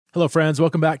Hello, friends.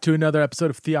 Welcome back to another episode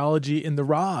of Theology in the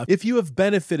Raw. If you have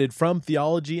benefited from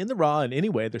Theology in the Raw in any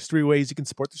way, there's three ways you can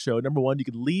support the show. Number one, you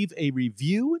can leave a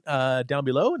review down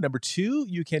below. Number two,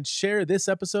 you can share this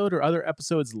episode or other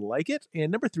episodes like it.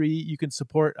 And number three, you can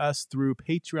support us through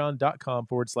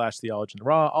patreon.com/Theology in the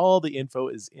Raw. All the info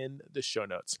is in the show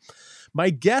notes.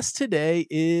 My guest today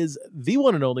is the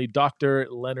one and only Dr.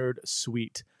 Leonard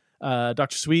Sweet.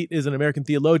 Dr. Sweet is an American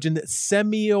theologian,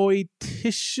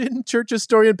 semiotician, church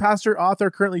historian, pastor,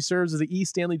 author, currently serves as the E.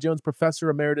 Stanley Jones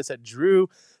Professor Emeritus at Drew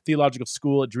Theological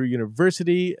School at Drew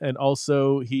University, and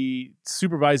also he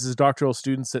supervises doctoral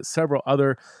students at several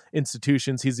other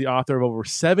institutions. He's the author of over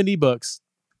 70 books.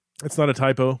 It's not a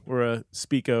typo or a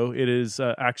speako. It is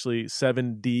actually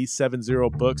 70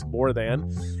 books, more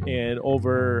than, and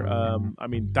over,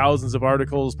 thousands of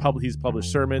articles. He's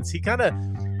published sermons.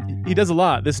 He does a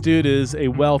lot. This dude is a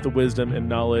wealth of wisdom and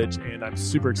knowledge, and I'm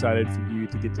super excited for you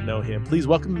to get to know him. Please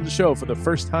welcome to the show for the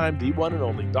first time, the one and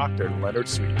only Dr. Leonard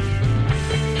Sweet.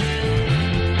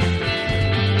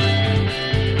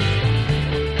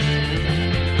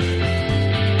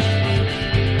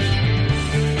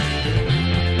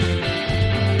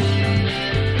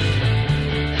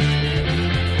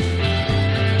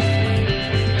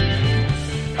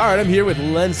 All right, I'm here with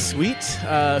Len Sweet,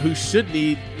 who should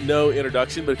need no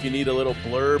introduction, but if you need a little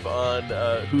blurb on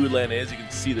who Len is, you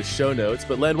can see the show notes.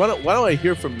 But Len, let's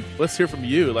hear from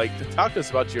you. Like, to talk to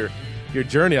us about your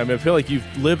journey. I mean, I feel like you've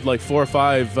lived like 4 or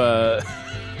 5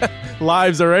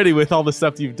 lives already with all the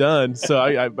stuff you've done. So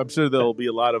I'm sure there'll be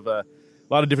a lot of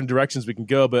different directions we can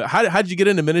go. But how did you get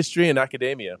into ministry and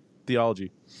academia,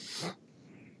 theology?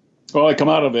 Well, I come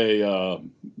out of a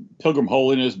Pilgrim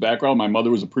Holiness background. My mother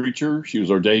was a preacher. She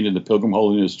was ordained in the Pilgrim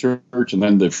Holiness Church and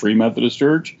then the Free Methodist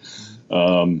Church,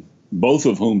 both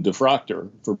of whom defrocked her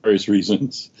for various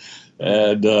reasons.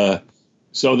 And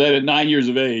so then at 9 years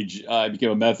of age, I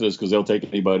became a Methodist because they'll take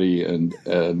anybody. And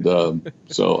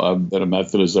so I've been a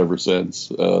Methodist ever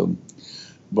since.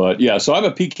 But yeah, so I'm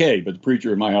a PK, but the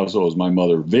preacher in my household was my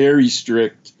mother. Very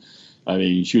strict. I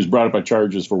mean, she was brought up on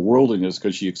charges for worldliness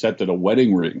because she accepted a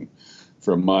wedding ring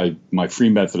from my Free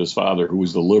Methodist father, who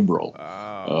was the liberal.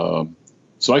 Wow.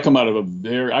 So I come out of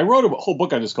I wrote a whole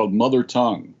book on this called Mother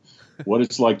Tongue, what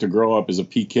it's like to grow up as a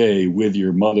PK with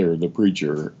your mother, the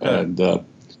preacher, and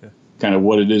kind of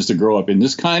what it is to grow up in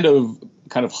this kind of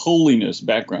holiness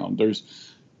background.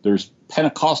 There's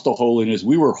Pentecostal holiness.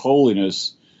 We were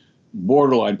holiness,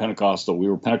 borderline Pentecostal. We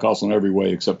were Pentecostal in every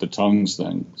way except the tongues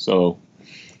thing. So.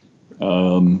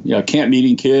 Camp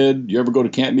meeting kid. You ever go to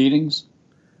camp meetings?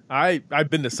 I've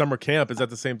been to summer camp. Is that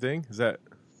the same thing? Is that?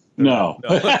 No.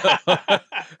 No,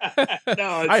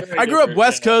 I grew up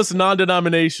West Coast,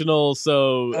 non-denominational,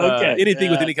 so anything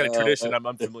with any kind of tradition, I'm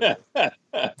unfamiliar with.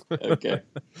 Okay.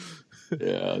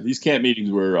 Yeah, these camp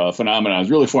meetings were phenomenal. It was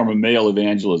really a form of male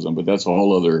evangelism, but that's a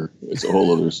whole other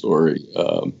story.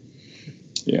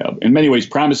 In many ways,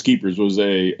 Promise Keepers was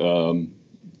a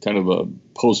kind of a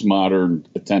postmodern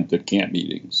attempt at camp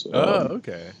meetings.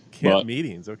 Okay. Camp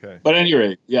meetings, okay. But at any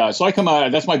rate, yeah, so I come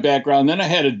out, that's my background. Then I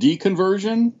had a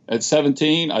deconversion at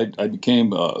 17. I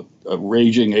became a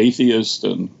raging atheist,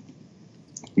 and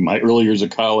in my early years of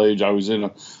college, I was in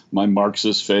my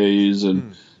Marxist phase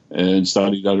and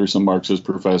studied under some Marxist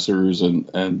professors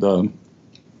and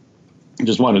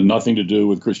just wanted nothing to do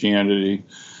with Christianity.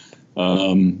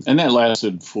 And that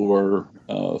lasted for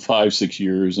 5-6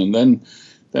 years. And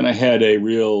then I had a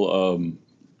real,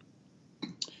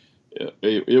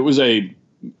 it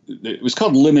was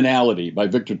called Liminality by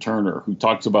Victor Turner, who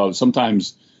talks about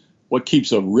sometimes what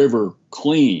keeps a river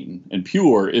clean and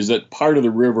pure is that part of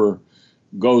the river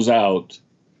goes out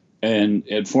and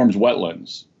it forms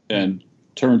wetlands and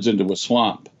turns into a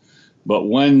swamp. But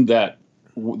when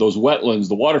those wetlands,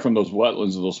 the water from those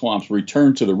wetlands and those swamps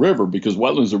return to the river, because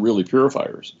wetlands are really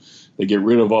purifiers. They get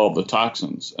rid of all the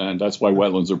toxins, and that's why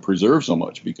wetlands are preserved so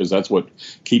much, because that's what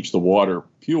keeps the water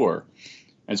pure.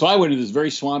 And so I went into this very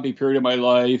swampy period of my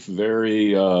life,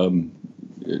 very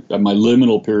my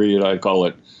liminal period, I call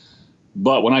it.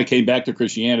 But when I came back to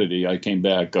Christianity, I came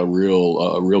back a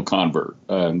real convert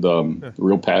and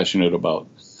real passionate about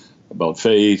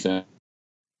faith and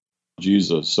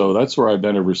Jesus. So that's where I've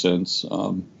been ever since.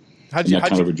 Kind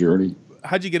of a journey.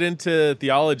 How'd you get into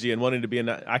theology and wanting to be an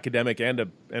academic and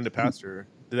a pastor?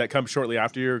 Did that come shortly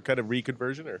after your kind of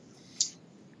reconversion, or?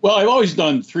 Well, I've always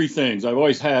done 3 things. I've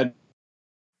always had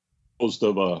most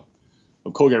of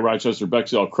Colgate, Rochester,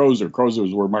 Bexell, Crozer. Crozer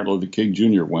was where Martin Luther King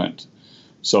Jr. went.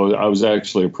 So I was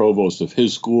actually a provost of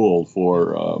his school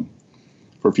for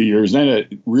a few years. Then at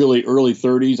really early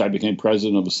 30s, I became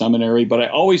president of a seminary. But I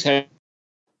always had.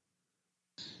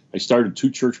 I started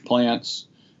 2 church plants.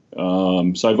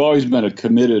 So I've always been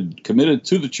committed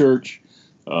to the church,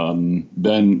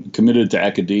 been committed to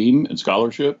academe and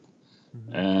scholarship,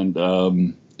 and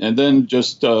then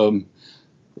just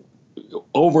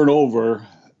over and over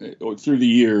through the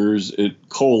years,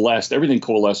 everything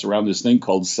coalesced around this thing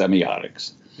called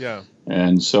semiotics. Yeah.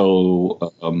 And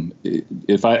so,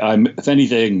 if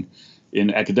anything,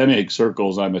 in academic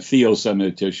circles, I'm a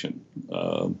theosemiotician.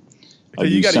 I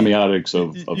do semiotics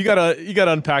of you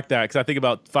gotta unpack that, because I think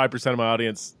about 5% of my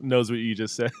audience knows what you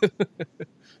just said.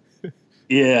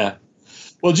 Yeah.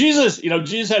 Well, Jesus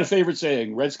had a favorite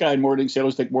saying: "Red sky at morning,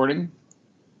 sailors take mourning.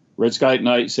 Red sky at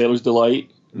night, sailors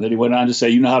delight." And then he went on to say,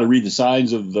 "You know how to read the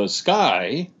signs of the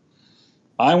sky.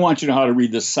 I want you to know how to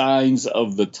read the signs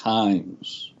of the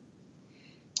times."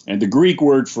 And the Greek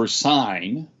word for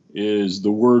sign is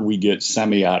the word we get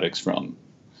semiotics from.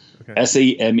 Okay.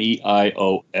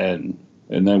 Semeion.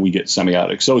 And then we get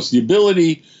semiotics. So it's the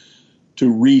ability to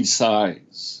read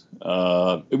signs.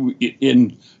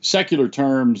 In secular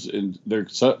terms, they're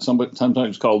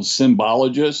sometimes called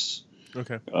symbologists.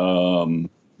 Okay.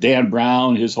 Dan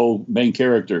Brown, his whole main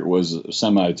character was a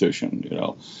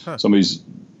semiotician. Somebody's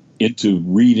into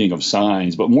reading of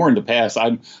signs, but more in the past.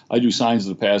 I do signs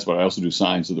of the past, but I also do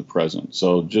signs of the present.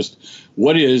 So just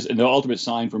and the ultimate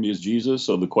sign for me is Jesus.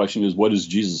 So the question is, what is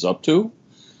Jesus up to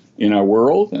in our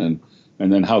world? And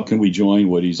then how can we join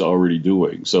what he's already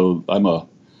doing? So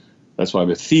that's why I'm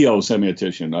a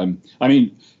theo-semiotician.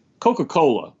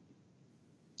 Coca-Cola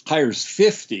hires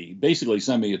 50 basically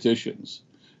semioticians.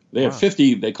 They have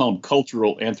 50, they call them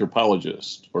cultural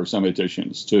anthropologists or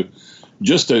semioticians, to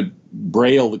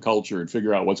braille the culture and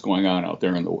figure out what's going on out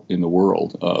there in the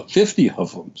world. 50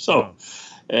 of them. So,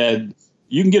 and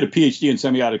you can get a PhD in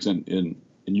semiotics in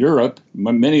Europe.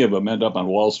 Many of them end up on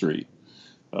Wall Street.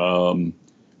 But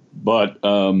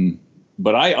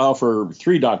I offer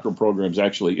 3 doctoral programs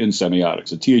actually in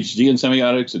semiotics: a PhD in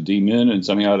semiotics, a DMin in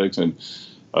semiotics, and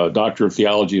a Doctor of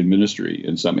Theology and Ministry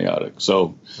in semiotics.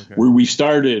 So we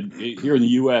started here in the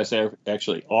U.S.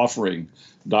 actually offering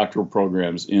doctoral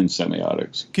programs in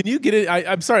semiotics. Can you get it?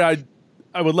 I'm sorry.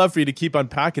 I would love for you to keep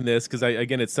unpacking this, because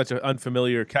again, it's such an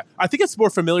unfamiliar. I think it's more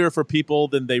familiar for people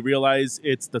than they realize.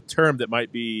 It's the term that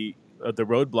might be the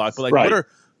roadblock. But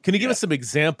can you give us some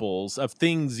examples of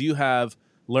things you have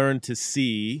learned to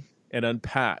see and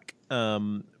unpack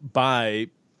by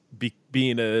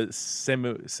being a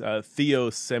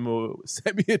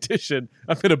semiotician?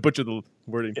 I'm going to butcher the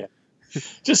wording. Yeah.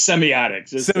 Just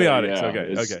semiotics. Semiotics.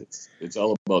 Okay. It's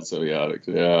all about semiotics.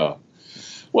 Yeah.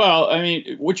 Well,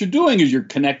 what you're doing is you're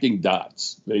connecting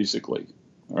dots, basically.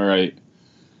 All right.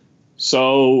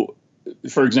 So,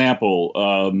 for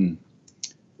example,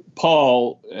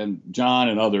 Paul and John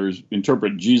and others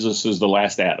interpret Jesus as the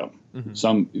last Adam.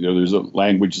 Mm-hmm. There's a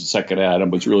language, the second Adam,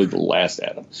 but it's really the last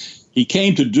Adam. He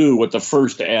came to do what the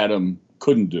first Adam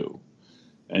couldn't do.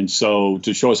 And so,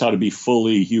 to show us how to be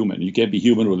fully human. You can't be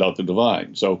human without the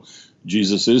divine. So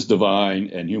Jesus is divine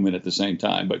and human at the same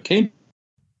time, but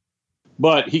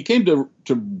he came to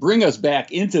bring us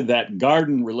back into that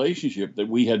garden relationship that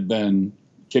we had been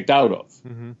kicked out of.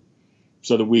 Mm-hmm.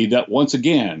 So that once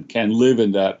again can live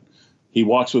in that he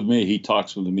walks with me, he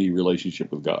talks with me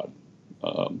relationship with God.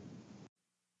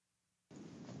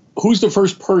 Who's the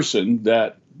first person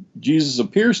that Jesus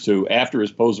appears to after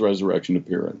his post-resurrection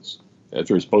appearance? His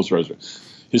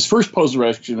first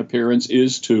post-resurrection appearance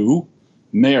is to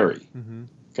Mary. Mm-hmm.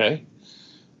 Okay.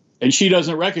 And she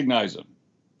doesn't recognize him.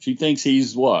 She thinks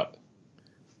he's what?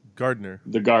 Gardener.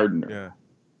 The gardener.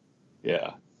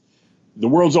 Yeah. The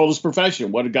world's oldest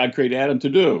profession. What did God create Adam to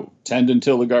do? Tend and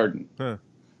till the garden. Huh.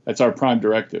 That's our prime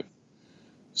directive.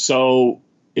 So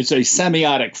it's a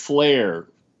semiotic flair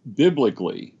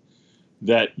biblically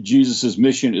that Jesus'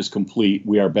 mission is complete.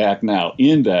 We are back now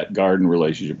in that garden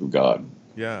relationship with God.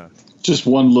 Yeah. Just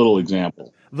one little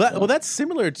example. Well, that's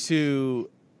similar to,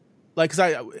 because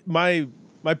my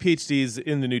PhD is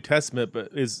in the New Testament, but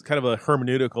is kind of a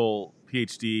hermeneutical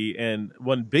PhD. And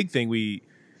one big thing we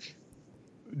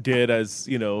did is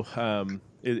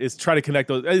try to connect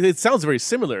those. It sounds very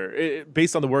similar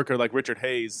based on the work of like Richard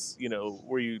Hayes,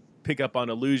 where you pick up on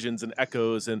allusions and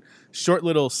echoes and short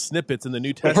little snippets in the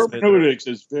New Testament. But hermeneutics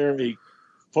is very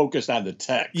focused on the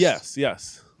text. Yes.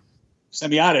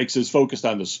 Semiotics is focused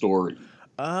on the story.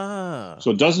 So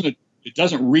it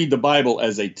doesn't read the Bible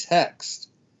as a text,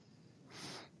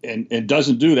 and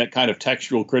doesn't do that kind of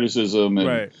textual criticism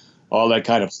and all that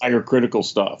kind of higher critical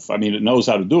stuff. It knows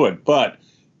how to do it, but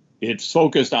it's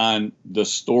focused on the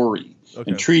story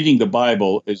and treating the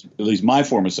Bible, as at least my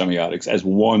form of semiotics, as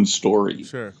one story.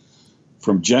 Sure.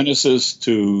 From Genesis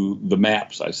to the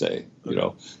maps, I say,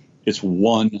 It's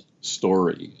one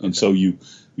story, and so you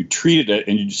treat it,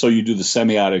 and so you do the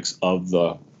semiotics of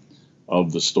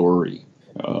the story.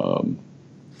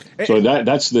 So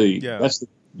that's the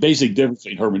basic difference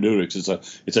in hermeneutics. It's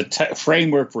a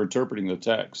framework for interpreting the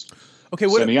text. Okay,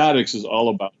 semiotics is all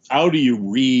about how do you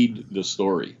read the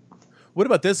story. What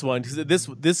about this one? Because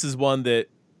this is one that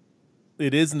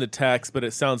it is in the text, but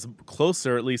it sounds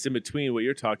closer, at least in between what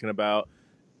you're talking about.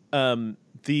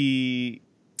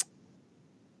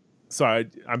 Sorry,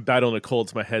 I'm battling a cold,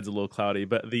 so my head's a little cloudy.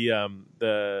 But the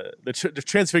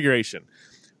transfiguration,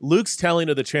 Luke's telling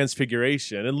of the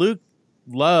transfiguration, and Luke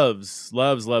loves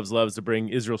to bring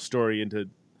Israel's story into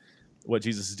what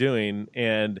Jesus is doing.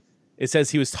 And it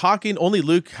says he was talking. Only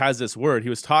Luke has this word. He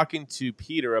was talking to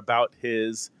Peter about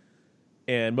his,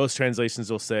 and most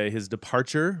translations will say his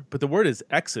departure, but the word is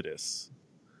exodus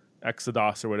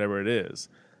or whatever it is.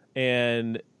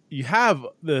 And you have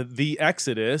the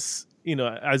Exodus,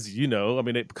 as you know, I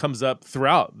mean, it comes up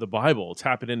throughout the Bible.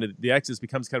 Tapping into the Exodus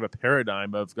becomes kind of a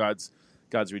paradigm of God's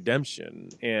redemption.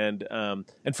 And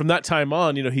from that time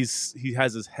on, he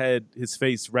has his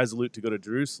face resolute to go to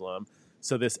Jerusalem.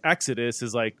 So this Exodus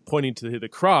is like pointing to the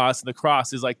cross, and the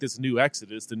cross is like this new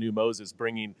Exodus, the new Moses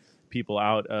bringing people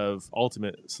out of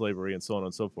ultimate slavery and so on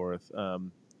and so forth.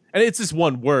 And it's just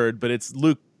one word, but it's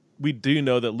Luke. We do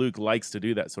know that Luke likes to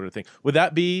do that sort of thing. Would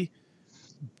that be?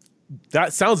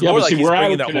 That sounds more like he's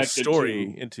bringing that whole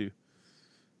story into.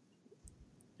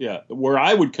 Yeah, where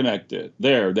I would connect it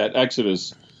there, that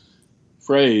Exodus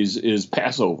phrase is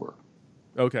Passover.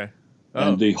 Okay. Oh.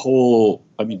 And the whole,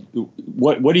 I mean,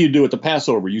 what do you do at the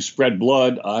Passover? You spread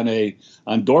blood on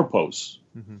doorposts.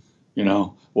 Mm-hmm.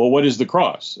 Well, what is the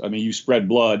cross? I mean, you spread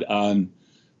blood on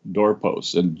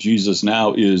doorposts, and Jesus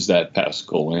now is that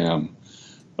Paschal Lamb.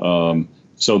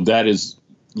 So that is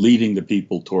leading the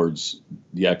people towards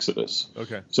the Exodus.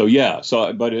 Okay. So yeah.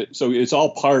 So it's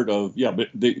all part of But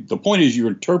the point is you're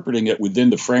interpreting it within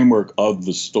the framework of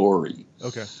the story.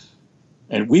 Okay.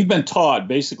 And we've been taught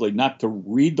basically not to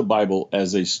read the Bible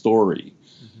as a story,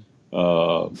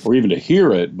 or even to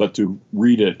hear it, but to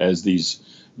read it as these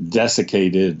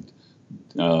desiccated,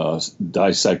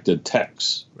 dissected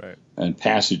texts, right, and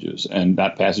passages, and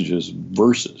not passages,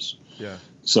 verses. Yeah.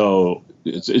 So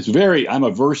it's very. I'm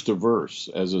averse to verse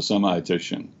as a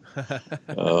semiotician.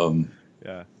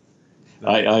 Yeah.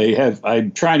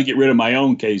 I'm trying to get rid of my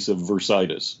own case of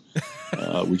versitis,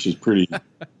 which is pretty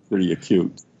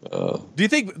acute. Do you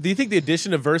think the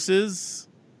addition of verses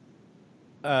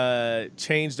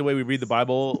changed the way we read the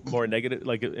Bible more negative?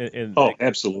 Like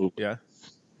Absolutely.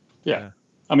 Yeah.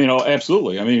 I mean,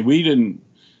 absolutely. I mean, we didn't.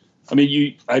 I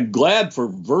mean, I'm glad for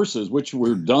verses, which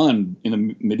were done in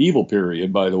the medieval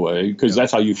period, by the way, because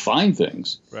that's how you find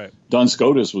things. Right. Duns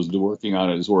Scotus was working on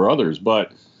it, as were others.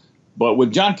 But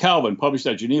with John Calvin published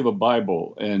that Geneva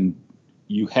Bible, and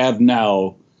you have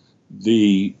now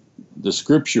the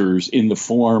scriptures in the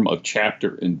form of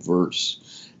chapter and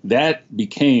verse, that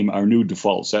became our new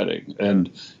default setting.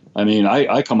 And I mean,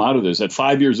 I come out of this at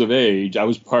 5 years of age. I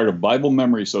was part of Bible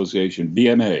Memory Association,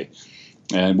 BMA,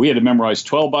 and we had to memorize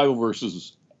 12 Bible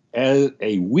verses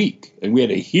a week. And we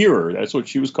had a hearer. That's what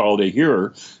she was called, a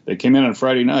hearer, that came in on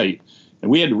Friday night.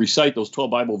 And we had to recite those 12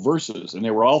 Bible verses, and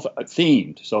they were all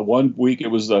themed. So one week it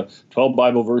was the 12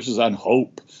 Bible verses on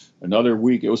hope. Another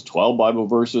week it was 12 Bible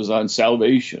verses on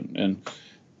salvation.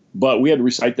 But we had to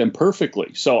recite them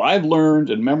perfectly. So I've learned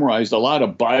and memorized a lot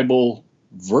of Bible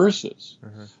verses.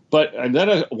 Uh-huh. But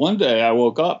then one day I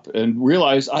woke up and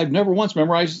realized I've never once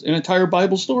memorized an entire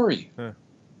Bible story. Huh.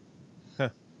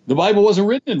 The Bible wasn't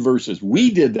written in verses. We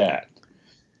did that.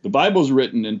 The Bible's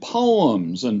written in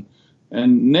poems and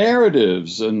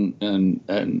narratives and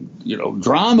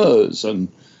dramas and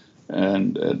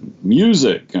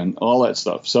music and all that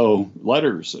stuff. So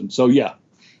letters. And so, yeah,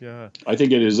 I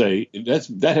think it is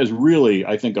that has really,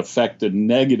 I think, affected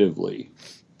negatively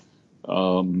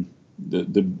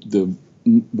the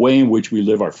way in which we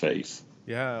live our faith.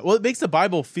 Yeah. Well, it makes the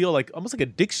Bible feel like almost like a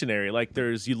dictionary. Like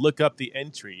you look up the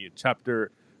entry,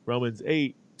 chapter Romans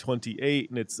 8:28,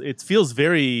 and it feels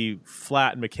very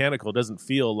flat and mechanical. It doesn't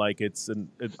feel like it's an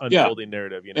unfolding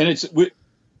narrative. And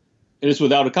it's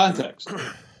without a context.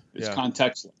 It's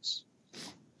contextless.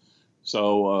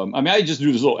 So, I mean, I just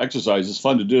do this little exercise. It's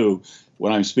fun to do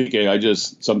when I'm speaking.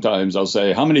 Sometimes I'll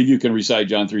say, how many of you can recite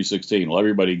John 3:16? Well,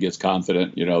 everybody gets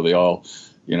confident. They all,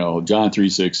 John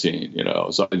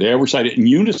 3:16, so they all recite it in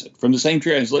unison from the same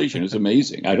translation. It's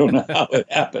amazing. I don't know how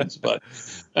it happens, but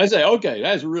I say, okay,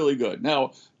 that's really good.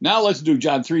 Now let's do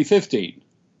John 3:15.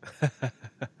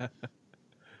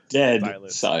 Dead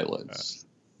silence.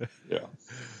 Yeah.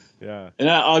 Yeah. And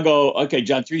I'll go, okay,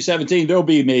 John, 317, there'll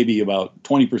be maybe about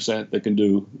 20% that can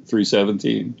do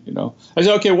 317, you know. I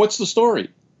say, okay, what's the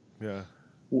story? Yeah.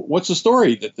 What's the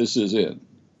story that this is in?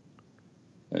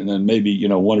 And then maybe, you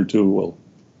know, one or two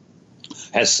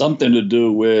has something to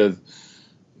do with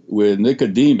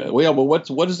Nicodemus. Well, yeah, but what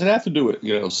does it have to do with,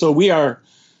 you know? So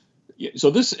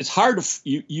it's hard to,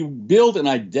 you build an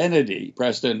identity,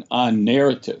 Preston, on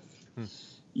narrative.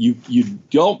 You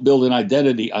don't build an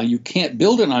identity on, you can't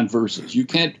build it on verses. You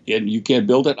can't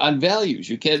build it on values.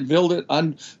 You can't build it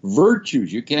on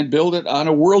virtues. You can't build it on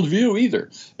a worldview either.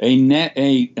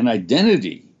 An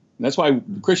identity. And that's why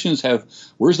Christians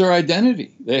where's their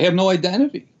identity? They have no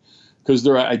identity because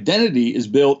their identity is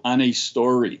built on a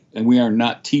story, and we are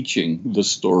not teaching the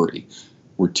story.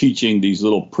 We're teaching these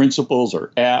little principles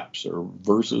or apps or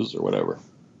verses or whatever.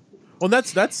 Well,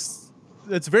 that's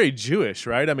very Jewish,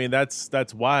 right? I mean,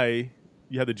 that's why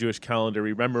you have the Jewish calendar,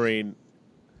 remembering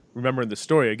the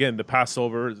story. Again, the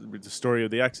Passover, the story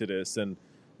of the Exodus, and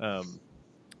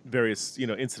various, you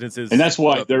know, incidences. And that's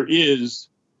why there is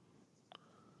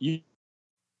a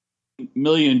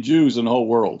million Jews in the whole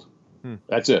world.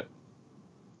 That's it.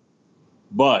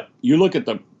 But you look at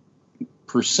the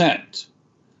percent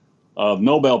of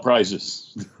Nobel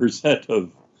Prizes, the percent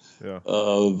of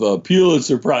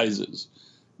Pulitzer Prizes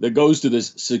that goes to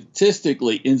this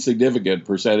statistically insignificant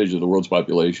percentage of the world's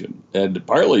population. And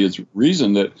partly it's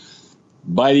reason that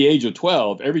by the age of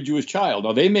 12, every Jewish child,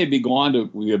 now they may be gone to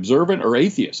be observant or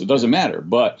atheist, it doesn't matter.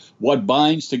 But what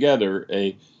binds together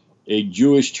a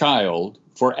Jewish child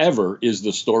forever is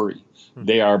the story.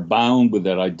 They are bound with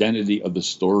that identity of the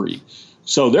story.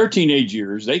 So their teenage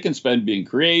years, they can spend being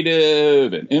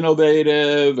creative and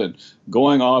innovative and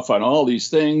going off on all these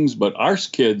things. But our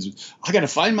kids, I got to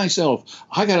find myself.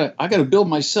 I got to build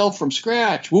myself from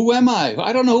scratch. Who am I?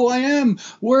 I don't know who I am.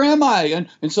 Where am I?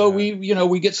 And so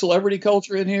we get celebrity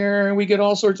culture in here, and we get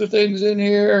all sorts of things in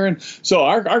here. And so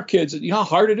our kids, you know how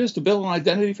hard it is to build an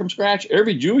identity from scratch?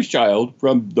 Every Jewish child,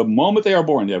 from the moment they are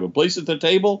born, they have a place at the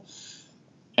table,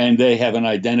 and they have an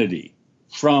identity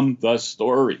from the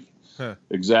story. Huh.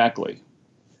 Exactly.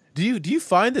 Do you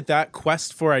find that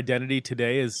quest for identity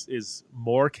today is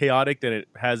more chaotic than it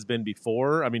has been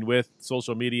before? I mean, with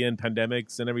social media and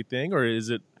pandemics and everything, or do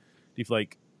you feel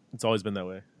like it's always been that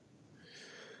way?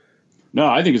 No,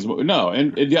 I think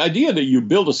and the idea that you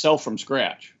build a self from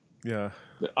scratch. Yeah.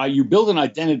 You build an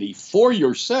identity for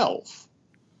yourself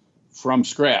from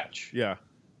scratch. Yeah.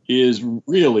 Is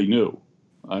really new.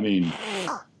 I mean,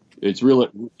 it's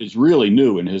really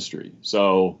new in history.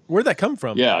 So where'd that come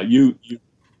from? Yeah, you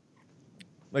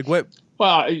like what?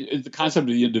 Well, the concept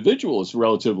of the individual is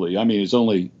relatively. I mean, it's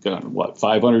only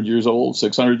 500 years old,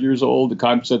 600 years old. The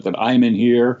concept that I'm in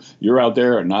here, you're out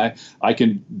there, and I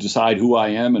can decide who I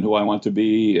am and who I want to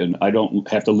be, and I don't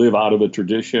have to live out of a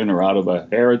tradition or out of a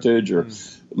heritage or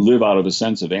live out of a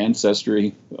sense of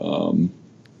ancestry.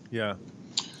 Yeah.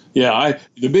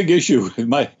 The big issue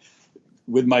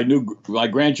with my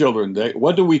grandchildren,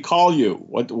 what do we call you?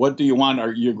 What do you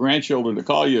want your grandchildren to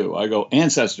call you? I go,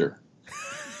 ancestor.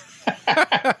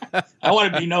 I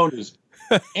want to be known as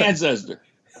ancestor.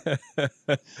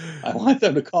 I want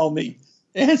them to call me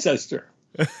ancestor.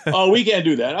 Oh, we can't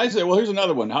do that. I say, well, here's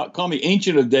another one. Call me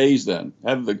ancient of days then.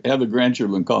 Have the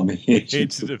grandchildren call me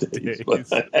ancient of days. But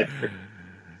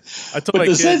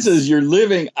the sense is you're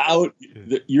living out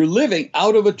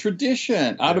of a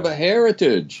tradition, out of a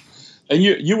heritage. And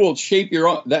you will shape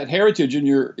that heritage in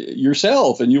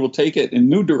yourself, and you will take it in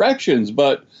new directions.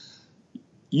 But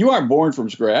you aren't born from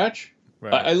scratch.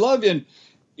 Right. I love in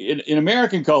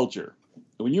American culture,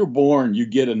 when you're born, you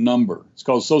get a number. It's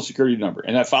called Social Security number,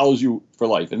 and that follows you for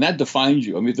life, and that defines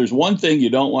you. I mean, if there's one thing you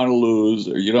don't want to lose,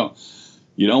 or you don't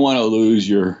want to lose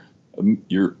your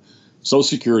Social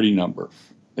Security number.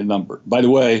 By the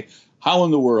way, how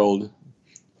in the world?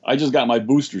 I just got my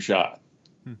booster shot.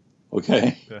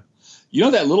 Okay. Yeah. You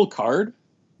know that little card?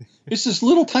 It's this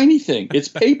little tiny thing. It's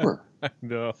paper.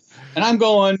 No. And I'm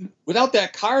going, without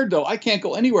that card, though, I can't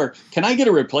go anywhere. Can I get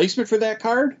a replacement for that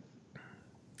card?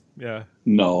 Yeah.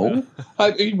 No.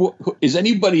 Is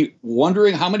anybody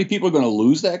wondering how many people are going to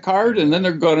lose that card? And then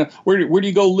they're going to, where do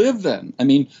you go live then? I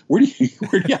mean,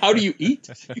 how do you eat?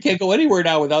 You can't go anywhere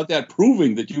now without that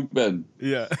proving that you've been,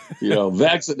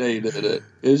 vaccinated.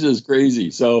 It's just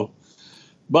crazy. So,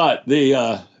 but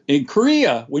in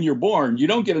Korea, when you're born, you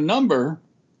don't get a number,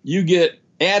 you get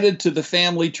added to the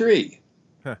family tree.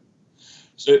 Huh.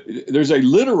 So there's a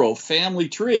literal family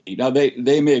tree. Now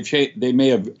they may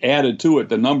have added to it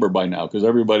the number by now because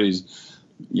everybody's,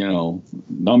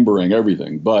 numbering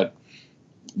everything. But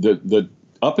the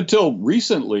up until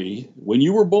recently, when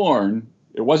you were born,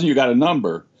 it wasn't you got a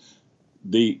number.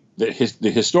 the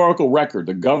historical record,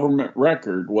 the government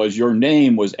record, was your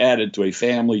name was added to a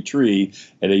family tree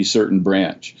at a certain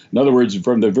branch. In other words,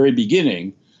 from the very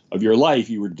beginning of your life,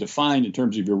 you were defined in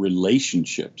terms of your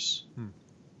relationships.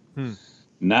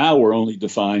 Now we're only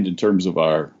defined in terms of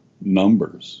our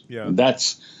numbers. Yeah. And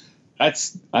that's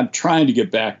I'm trying to get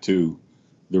back to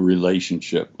the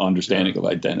relationship, understanding of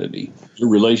identity, your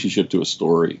relationship to a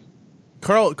story.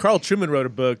 Carl Trueman wrote a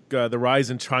book, The Rise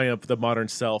and Triumph of the Modern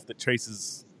Self, that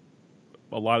traces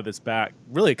a lot of this back,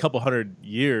 really a couple hundred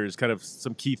years, kind of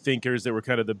some key thinkers that were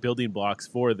kind of the building blocks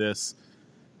for this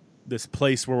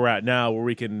place where we're at now, where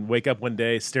we can wake up one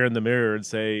day, stare in the mirror and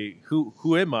say,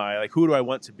 who am I? Like, who do I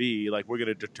want to be? Like, we're going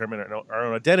to determine our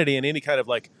own identity, and any kind of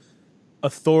like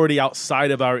authority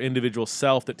outside of our individual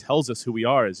self that tells us who we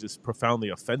are is just profoundly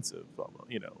offensive,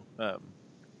 you know.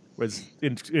 Whereas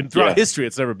throughout history,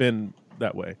 it's never been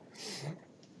that way.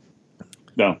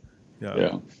 No.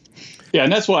 Yeah.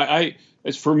 And that's why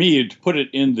it's for me to put it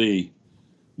in the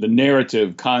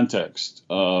narrative context.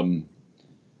 Who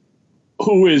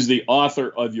is the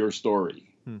author of your story?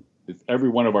 If every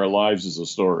one of our lives is a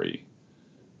story,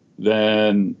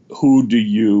 then who's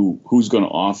going to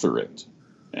author it?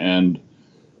 And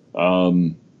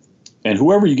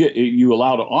whoever you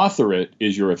allow to author it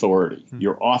is your authority.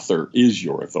 Your author is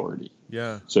your authority.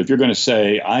 Yeah. So if you're going to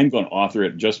say, I'm going to author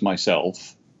it just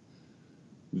myself,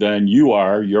 then you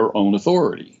are your own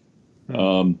authority.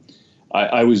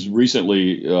 I was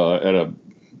recently at a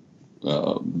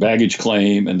baggage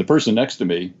claim, and the person next to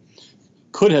me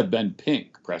could have been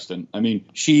pink, Preston. I mean,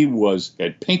 she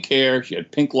had pink hair, she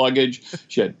had pink luggage,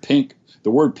 she had the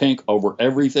word pink over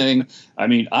everything. I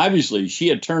mean, obviously, she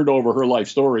had turned over her life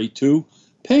story to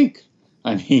pink.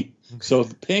 I mean, so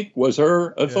pink was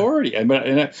her authority. Yeah.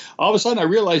 And all of a sudden I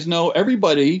realized, no,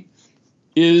 everybody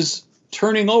is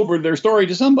turning over their story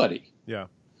to somebody. Yeah.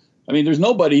 I mean, there's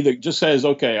nobody that just says,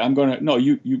 okay,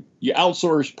 you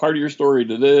outsource part of your story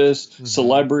to this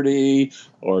celebrity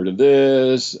or to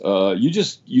this.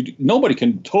 Nobody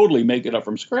can totally make it up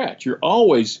from scratch. You're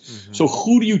always, so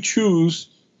who do you choose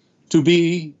to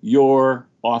be your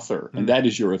author? And that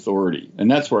is your authority.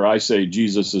 And that's where I say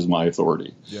Jesus is my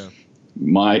authority. Yeah.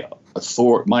 The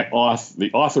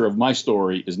author of my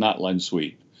story is not Len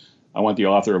Sweet. I want the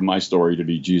author of my story to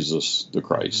be Jesus the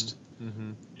Christ.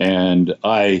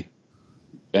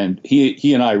 And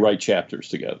he and I write chapters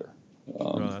together.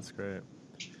 Oh, that's great.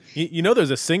 You know,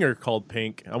 there's a singer called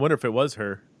Pink. I wonder if it was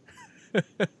her.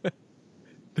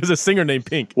 There's a singer named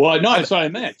Pink. Well, no, that's what I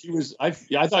meant. I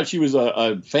thought she was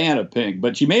a fan of Pink,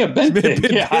 but she may have been Pink.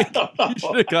 Pink. I don't know.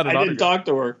 I didn't talk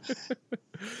to her.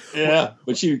 Yeah,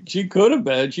 but she could have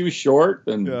been. She was short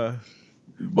and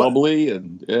bubbly,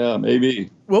 and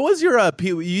maybe. What was your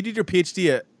you did your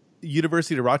PhD at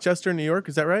University of Rochester, New York?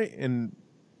 Is that right? And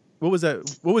what was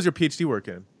that? What was your PhD work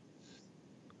in?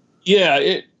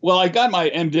 Yeah, I got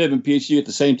my MDiv and PhD at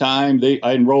the same time.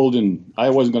 I enrolled in. I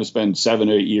wasn't going to spend 7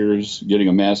 or 8 years getting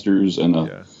a master's and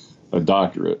a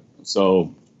doctorate.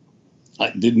 So,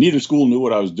 neither school knew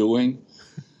what I was doing.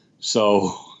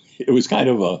 So it was kind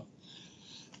of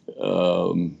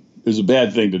it was a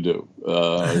bad thing to do.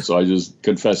 So I just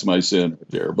confessed my sin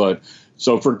there. But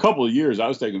so for a couple of years, I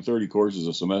was taking 30 courses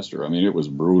a semester. I mean, it was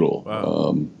brutal.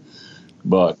 Wow.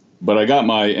 But I got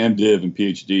my MDiv and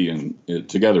PhD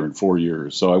together in 4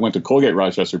 years. So I went to Colgate,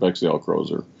 Rochester, Bexley,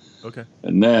 Crozer. Okay.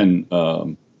 And then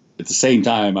at the same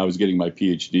time, I was getting my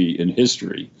PhD in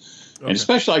history. Okay. And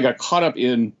especially I got caught up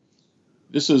in,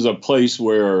 this is a place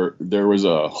where there was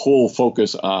a whole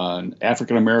focus on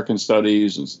African-American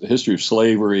studies and the history of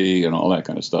slavery and all that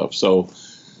kind of stuff. So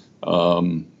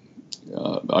I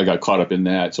got caught up in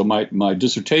that. So my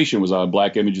dissertation was on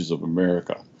Black images of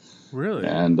America. Really?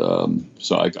 And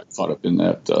so I got caught up in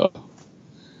that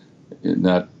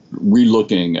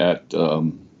relooking at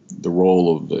the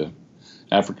role of the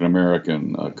African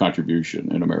American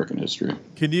contribution in American history.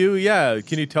 Can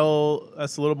you tell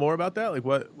us a little more about that? Like,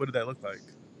 what did that look like?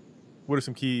 What are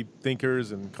some key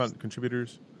thinkers and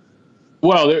contributors?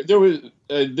 Well, there was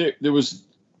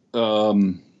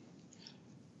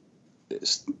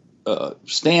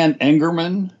Stan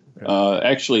Engerman.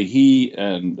 Actually, he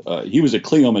was a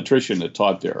cliometrician that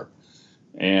taught there,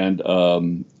 and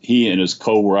he and his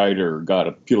co-writer got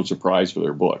a Pulitzer Prize for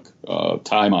their book.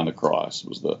 "Time on the Cross"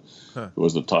 was the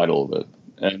title of it.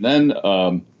 And then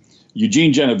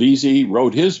Eugene Genovese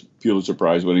wrote his Pulitzer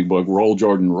Prize-winning book, "Roll,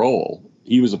 Jordan, Roll."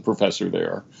 He was a professor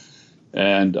there,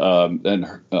 and then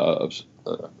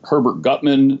Herbert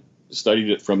Gutman studied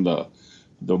it from the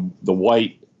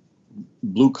white,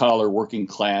 blue-collar working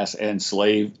class and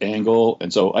slave angle.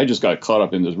 And so I just got caught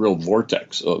up in this real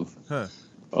vortex of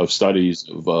studies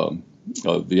of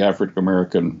the African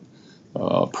American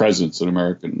presence in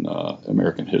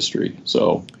American history.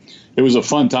 So it was a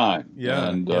fun time. Yeah.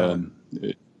 And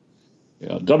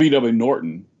yeah. W.W.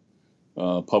 Norton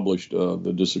published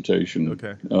the dissertation.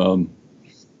 Okay.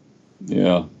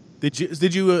 Yeah.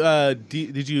 Did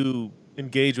you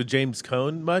engage with James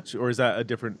Cone much, or is that a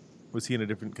different? Was he in a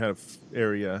different kind of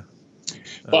area?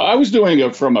 Well, I was doing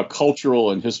it from a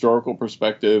cultural and historical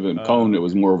perspective, and Cone, it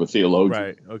was more of a theologian.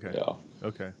 Right. Okay. Yeah.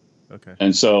 Okay.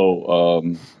 And so,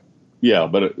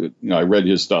 but I read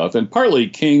his stuff, and partly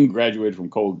King graduated from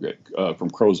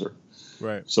Crozer,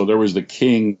 Right. so there was the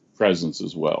King presence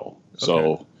as well.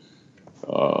 Okay.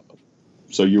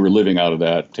 So you were living out of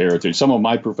that territory. Some of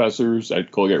my professors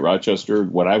at Colgate Rochester,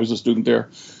 when I was a student there,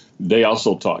 they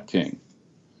also taught King.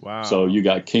 Wow. So you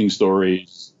got King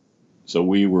stories. So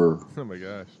we were, oh my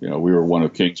gosh, we were one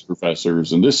of King's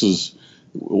professors, and this is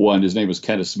one. His name was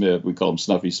Kenneth Smith. We call him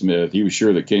Snuffy Smith. He was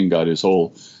sure that King got his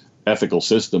whole ethical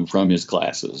system from his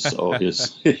classes. So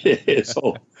his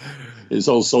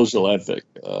whole social ethic.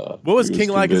 What was King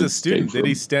like as a student? Did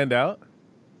he stand out?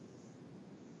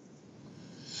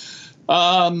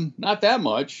 Not that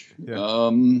much.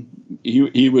 Yeah.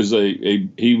 He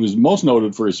was most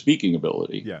noted for his speaking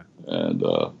ability. Yeah.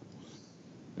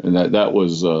 And that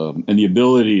was and the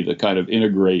ability to kind of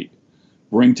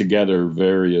bring together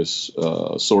various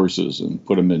sources and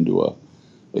put them into a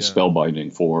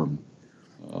spellbinding form.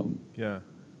 Yeah.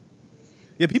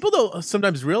 People don't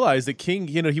sometimes realize that King,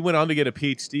 he went on to get a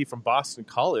PhD from Boston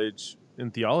College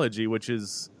in theology, which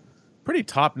is pretty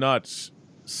top-notch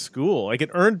school, like an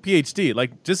earned PhD.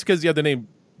 Like, just because you have the name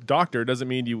doctor doesn't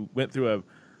mean you went through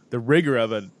the rigor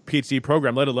of a PhD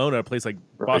program, let alone at a place like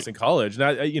Boston College.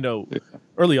 Now,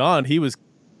 early on, he was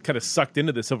kind of sucked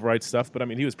into the civil rights stuff, but I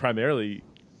mean, he was primarily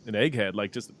an egghead,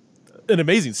 like just an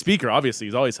amazing speaker. Obviously,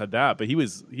 he's always had that, but he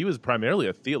was primarily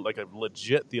a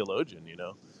legit theologian,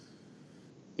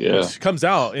 Yeah, which comes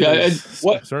out in his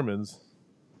sermons.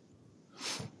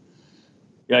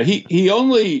 Yeah, he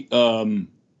only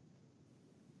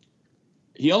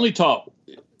taught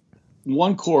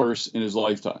one course in his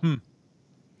lifetime.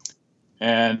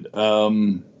 And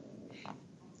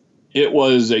it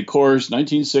was a course,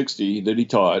 1960, that he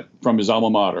taught from his alma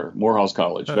mater, Morehouse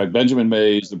College. In fact, Benjamin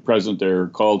Mays, the president there,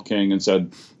 called King and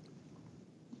said,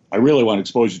 I really want to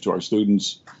expose you to our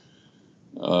students.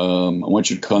 I want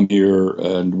you to come here,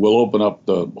 and we'll open up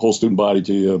the whole student body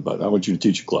to you, but I want you to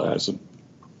teach a class. And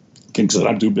King said,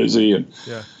 I'm too busy.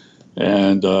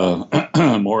 And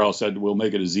Morehouse said, we'll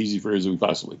make it as easy for you as we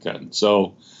possibly can.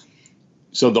 So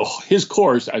his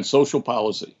course on social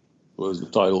policy was the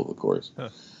title of the course,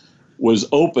 was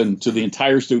open to the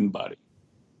entire student body.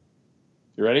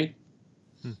 You ready?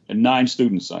 And 9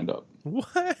 students signed up.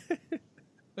 What?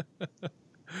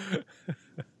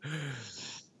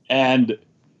 And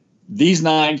these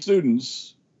 9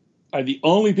 students are the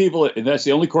only people, and that's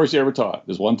the only course he ever taught,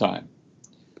 this one time.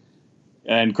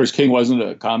 And of course, King wasn't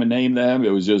a common name then. It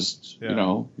was just,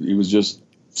 he was just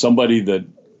somebody that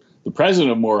the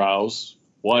president of Morehouse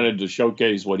wanted to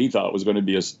showcase what he thought was going to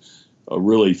be a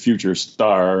really future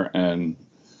star. And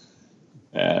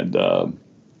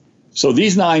so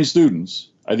these 9 students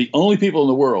are the only people in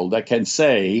the world that can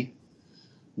say,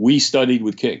 we studied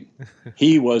with King.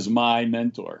 He was my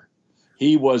mentor.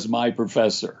 He was my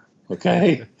professor.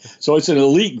 Okay. So it's an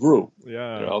elite group.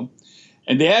 Yeah.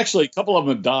 And they actually, a couple of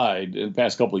them have died in the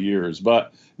past couple of years,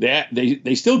 but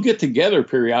they still get together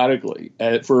periodically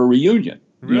for a reunion,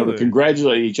 really? To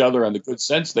congratulate each other on the good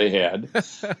sense they had,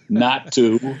 not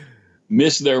to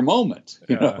miss their moment.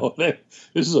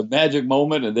 This is a magic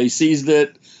moment, and they seized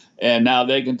it, and now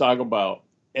they can talk about.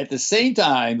 At the same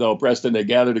time, though, Preston, they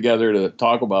gathered together to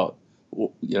talk about,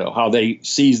 how they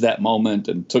seized that moment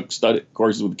and took study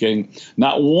courses with King.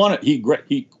 Not one,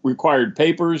 he required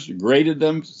papers, graded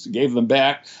them, gave them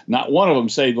back. Not one of them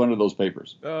saved one of those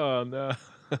papers. Oh, no.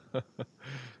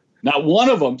 Not one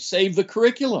of them saved the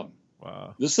curriculum,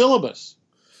 the syllabus.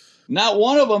 Not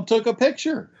one of them took a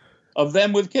picture of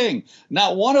them with King.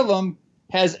 Not one of them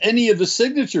has any of the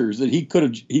signatures that he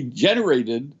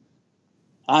generated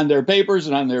on their papers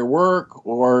and on their work,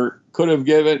 or could have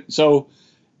given. So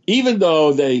even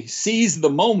though they seized the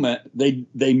moment,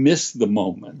 they missed the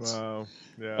moment. Wow.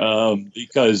 Yeah.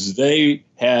 Because they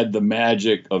had the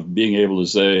magic of being able to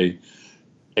say,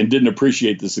 and didn't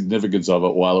appreciate the significance of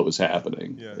it while it was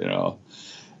happening.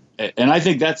 And I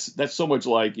think that's so much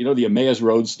like, the Emmaus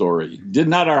Road story. Did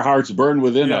not our hearts burn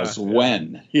within us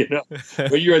when,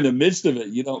 when you're in the midst of it,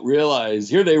 you don't realize.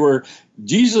 Here they were,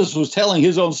 Jesus was telling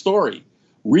his own story,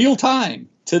 real time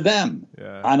to them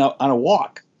on a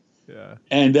walk. Yeah.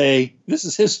 And this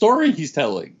is his story he's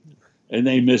telling. and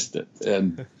they missed it.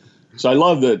 And so I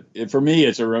love that. For me,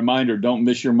 it's a reminder: don't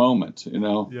miss your moment. You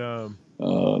know. Yeah.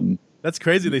 Um, That's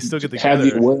crazy. They still get have together.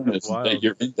 the awareness that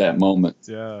you're in that moment.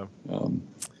 Yeah. Um,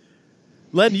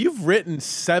 Len, you've written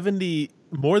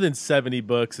more than 70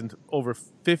 books and over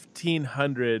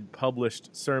 1,500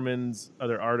 published sermons,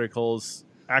 other articles,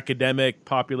 academic,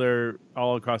 popular,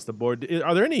 all across the board.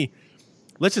 Are there any,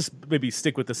 let's just maybe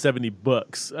stick with the 70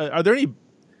 books. Are there any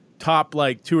top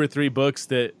like 2 or 3 books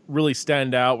that really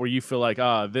stand out where you feel like,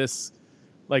 this,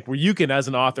 like where you can, as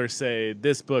an author, say,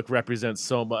 this book represents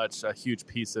so much, a huge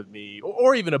piece of me,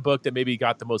 or even a book that maybe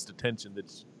got the most attention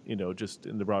that's, just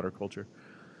in the broader culture?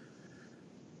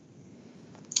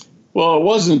 Well, it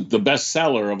wasn't the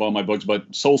bestseller of all my books,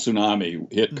 but Soul Tsunami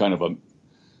hit kind of it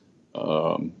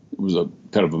was a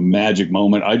kind of a magic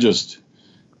moment. I just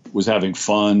was having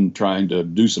fun trying to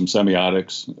do some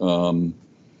semiotics,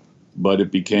 but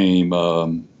it became,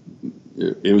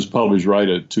 it was published right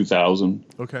at 2000.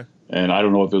 Okay. And I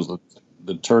don't know if it was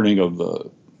the turning of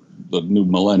the new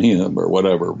millennium or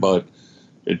whatever, but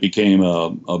it became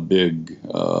a big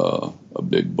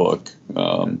book.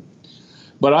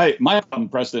 But my problem,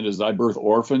 Preston, is I birth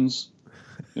orphans.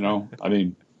 I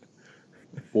mean,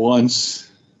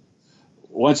 once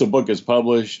a book is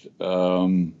published,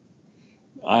 I'm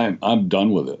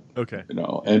done with it. Okay.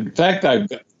 And in fact,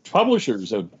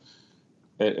 publishers at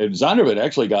Zondervan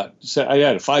actually I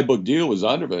had a 5-book deal with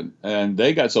Zondervan, and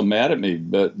they got so mad at me,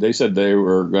 but they said they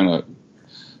were going to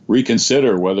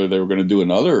reconsider whether they were going to do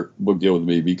another book deal with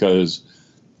me, because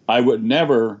I would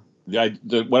never.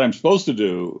 What I'm supposed to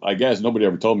do, I guess nobody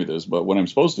ever told me this, but what I'm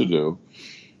supposed to do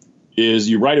is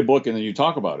you write a book and then you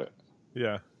talk about it.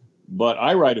 Yeah. But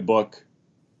I write a book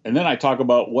and then I talk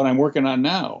about what I'm working on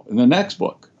now in the next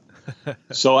book.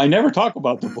 So I never talk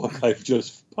about the book I've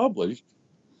just published.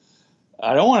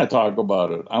 I don't want to talk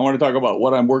about it. I want to talk about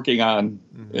what I'm working on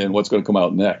and what's going to come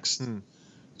out next.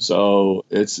 So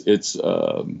it's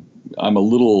I'm a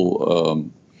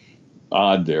little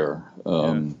odd there.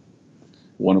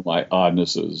 One of my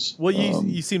oddnesses. Well,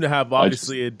 you seem to have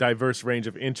obviously a diverse range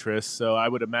of interests, so I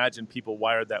would imagine people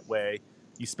wired that way.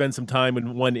 You spend some time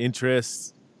in one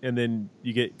interest, and then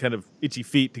you get kind of itchy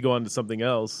feet to go on to something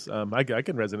else. I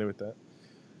can resonate with that.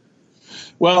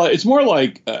 Well, it's more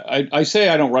like I say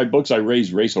I don't write books. I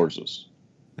raise racehorses,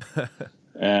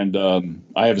 and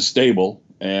I have a stable,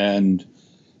 and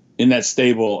in that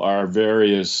stable are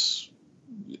various,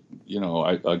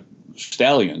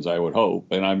 stallions. I would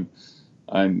hope, and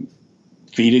I'm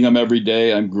feeding them every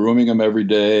day. I'm grooming them every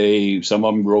day. Some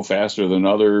of them grow faster than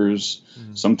others.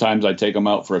 Sometimes I take them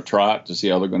out for a trot to see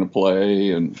how they're going to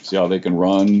play and see how they can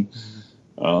run.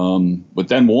 But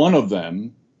then one of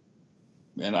them,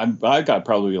 and I got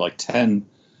probably like 10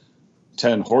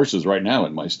 horses right now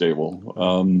in my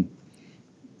stable.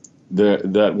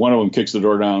 That one of them kicks the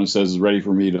door down and says, "It's ready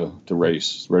for me to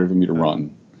race. It's ready for me to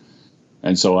run."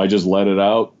 And so I just let it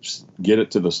out, get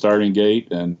it to the starting gate,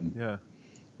 and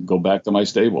go back to my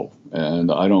stable.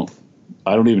 And I don't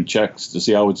even check to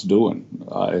see how it's doing.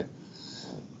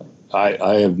 I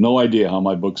have no idea how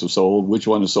my books have sold, which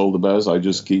one has sold the best. I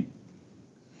just keep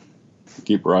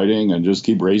writing and just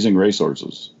keep raising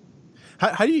racehorses.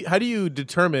 How do you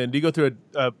determine? Do you go through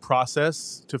a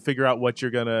process to figure out what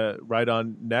you're gonna write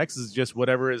on next? Is it just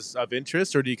whatever is of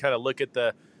interest, or do you kind of look at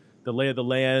the lay of the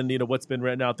land, what's been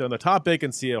written out there on the topic,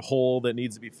 and see a hole that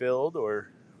needs to be filled, or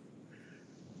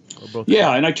both?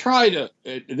 Yeah, and I try to.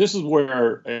 This is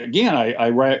where again I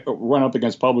run up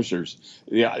against publishers.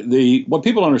 What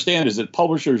people understand is that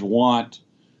publishers want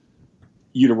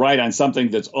you to write on something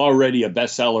that's already a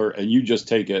bestseller, and you just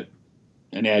take it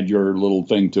and add your little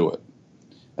thing to it.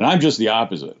 And I'm just the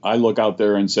opposite. I look out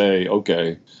there and say,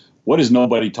 okay, what is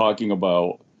nobody talking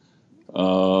about?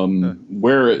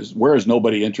 Where is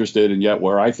nobody interested, and yet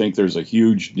where I think there's a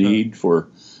huge need for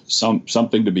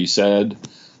something to be said.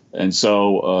 And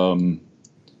so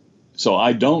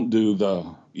I don't do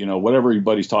what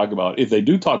everybody's talking about. If they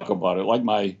do talk about it,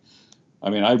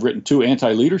 I've written 2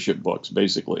 anti-leadership books,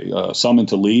 basically. Summon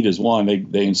to Lead is one.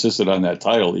 They insisted on that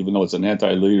title, even though it's an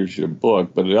anti-leadership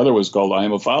book. But the other was called I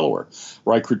Am a Follower,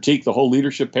 where I critique the whole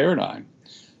leadership paradigm.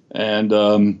 And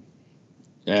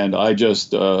I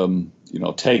just,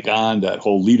 take on that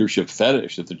whole leadership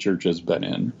fetish that the church has been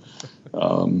in,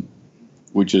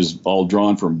 which is all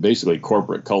drawn from basically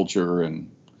corporate culture and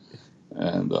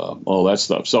all that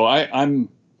stuff. So I'm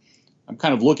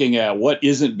kind of looking at what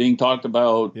isn't being talked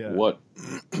about,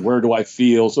 where do I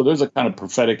feel? So there's a kind of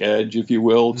prophetic edge, if you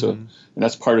will, and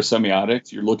that's part of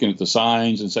semiotics. You're looking at the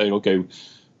signs and saying, okay,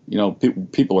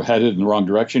 people are headed in the wrong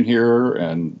direction here,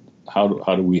 and how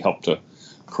do we help to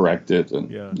correct it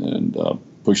and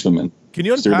push them in Can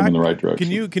you steer them in the unpack? right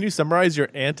direction. Can you summarize your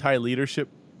anti-leadership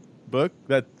book?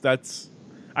 That's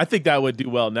I think that would do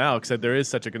well now because there is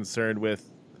such a concern with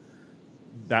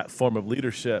that form of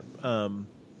leadership.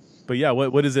 But yeah,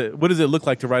 what is it? What does it look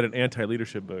like to write an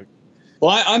anti-leadership book?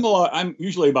 Well, I'm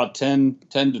usually about 10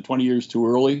 to 20 years too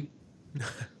early.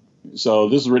 So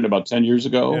this was written about 10 years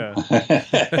ago. Yeah.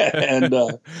 And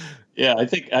yeah, I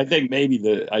think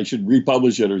maybe I should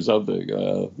republish it or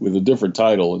something with a different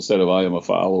title instead of I Am a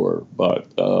Follower. But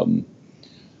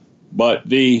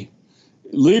the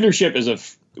leadership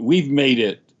we've made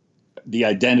it the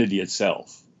identity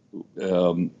itself.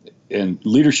 And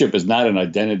leadership is not an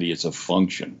identity, it's a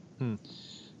function.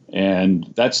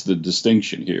 And that's the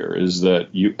distinction here, is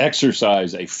that you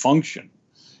exercise a function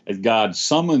as God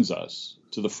summons us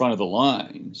to the front of the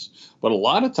lines. But a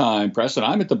lot of time, Preston,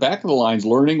 I'm at the back of the lines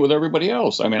learning with everybody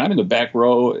else. I mean, I'm in the back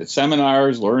row at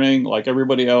seminars learning like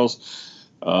everybody else.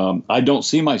 I don't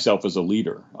see myself as a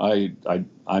leader.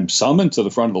 I'm summoned to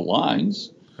the front of the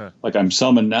lines, like I'm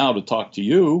summoned now to talk to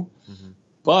you.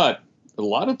 But a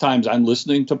lot of times I'm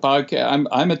listening to podcasts.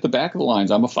 I'm at the back of the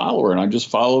lines. I'm a follower, and I'm just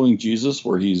following Jesus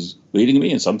where he's leading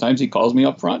me. And sometimes he calls me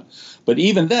up front. But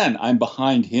even then, I'm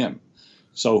behind him.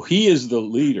 So he is the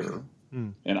leader,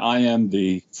 and I am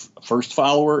the first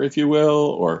follower, if you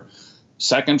will, or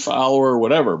second follower, or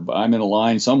whatever. I'm in a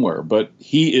line somewhere. But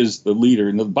he is the leader.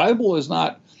 And the Bible is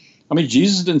not, I mean,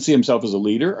 Jesus didn't see himself as a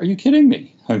leader. Are you kidding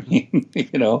me? I mean,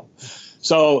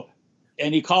 So,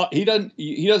 and he calls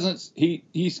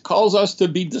us to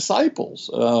be disciples,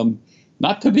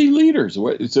 not to be leaders.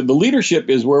 So the leadership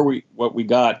is what we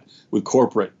got with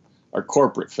our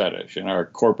corporate fetish and our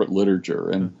corporate literature.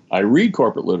 And I read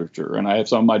corporate literature, and I have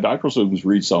some of my doctoral students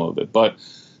read some of it. But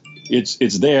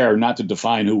it's there not to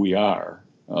define who we are,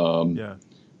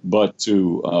 but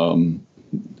to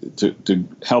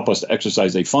help us to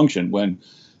exercise a function when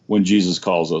Jesus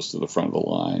calls us to the front of the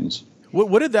lines.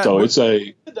 What did that? So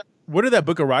where did that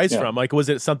book arise from? Like, was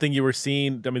it something you were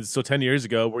seeing? I mean, so 10 years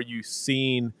ago, were you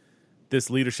seeing this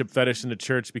leadership fetish in the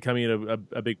church becoming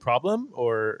a big problem,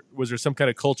 or was there some kind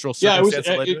of cultural circumstance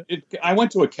that led to it? I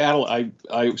went to a Catalyst.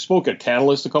 I spoke at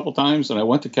Catalyst a couple times, and I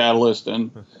went to Catalyst,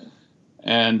 and do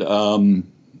you know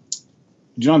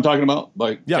what I'm talking about?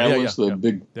 Like Catalyst, the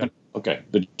big, the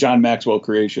John Maxwell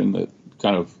creation that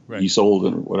kind of he sold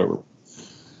and whatever.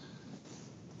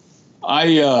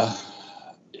 I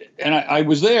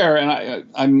was there, and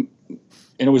and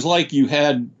it was like you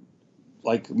had,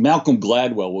 like Malcolm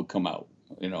Gladwell would come out,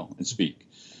 and speak,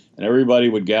 and everybody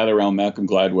would gather around Malcolm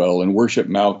Gladwell and worship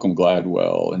Malcolm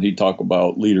Gladwell, and he'd talk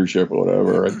about leadership or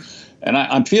whatever, and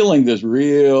I'm feeling this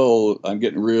I'm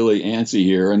getting really antsy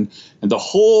here, and the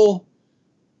whole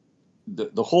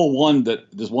one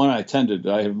this one I attended,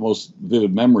 I have most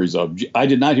vivid memories of. I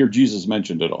did not hear Jesus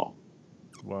mentioned at all.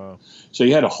 Wow. So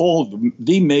you had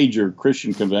the major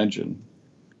Christian convention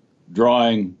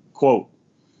drawing, quote,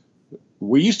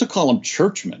 we used to call them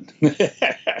churchmen,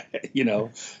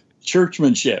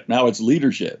 churchmanship. Now it's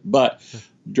leadership. But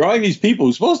drawing these people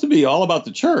who's supposed to be all about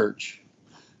the church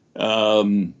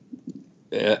and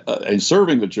serving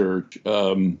the church,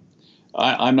 I'm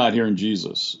not hearing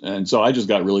Jesus. And so I just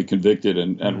got really convicted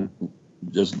and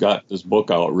just got this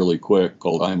book out really quick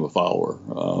called I Am a Follower.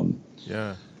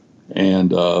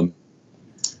 And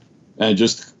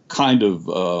just kind of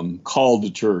called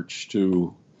the church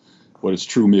to what its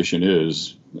true mission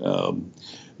is.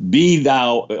 Be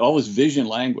thou, all this vision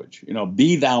language,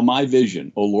 be thou my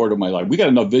vision, O Lord of my life. We got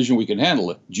enough vision, we can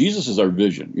handle it. Jesus is our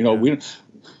vision.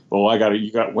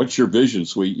 What's your vision,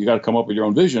 sweet? You got to come up with your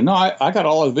own vision. No, I got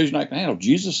all the vision I can handle.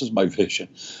 Jesus is my vision.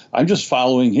 I'm just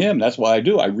following him. That's what I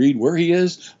do. I read where he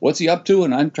is, what's he up to,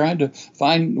 and I'm trying to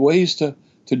find ways to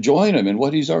join him in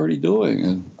what he's already doing.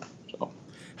 And so,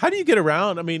 how do you get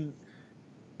around? I mean,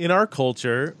 in our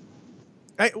culture,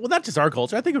 not just our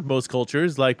culture, I think of most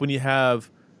cultures, like when you have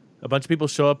a bunch of people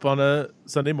show up on a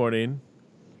Sunday morning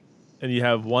and you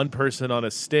have one person on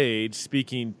a stage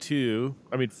speaking to,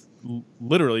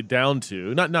 literally down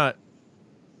to, not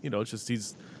it's just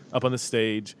he's up on the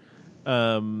stage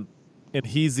and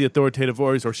he's the authoritative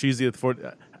voice or she's the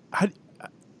authoritative.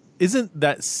 Isn't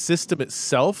that system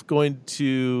itself going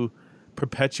to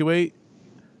perpetuate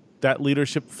that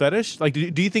leadership fetish? Like, do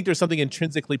you think there's something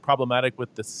intrinsically problematic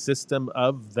with the system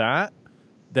of that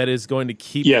is going to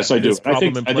keep? Yes, I do. I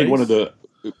think one of the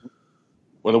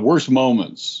worst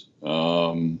moments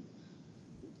that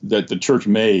the church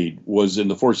made was in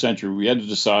the 4th century. We had to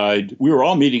decide. We were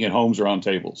all meeting at homes around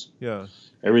tables. Yeah,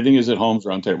 everything is at homes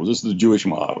around tables. This is the Jewish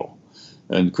model.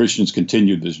 And Christians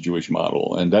continued this Jewish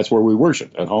model, and that's where we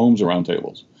worship, at homes around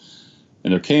tables.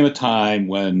 And there came a time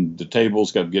when the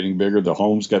tables kept getting bigger, the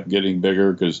homes kept getting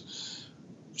bigger,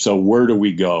 so where do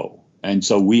we go? And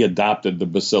so we adopted the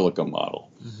basilica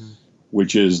model,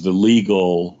 which is the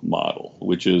legal model,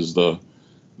 which is the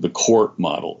court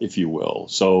model, if you will.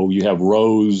 So you have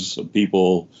rows of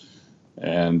people,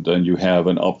 and then you have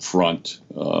an upfront.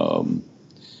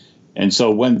 And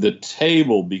so when the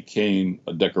table became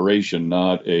a decoration,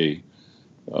 not a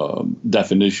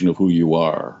definition of who you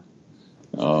are,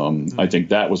 I think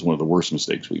that was one of the worst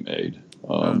mistakes we made.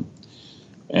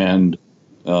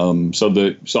 So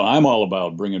I'm all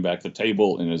about bringing back the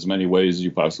table in as many ways as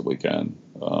you possibly can.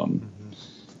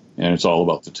 And it's all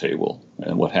about the table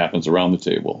and what happens around the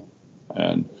table.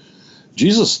 And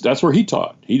Jesus, that's where he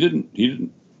taught. He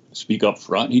didn't speak up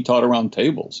front. He taught around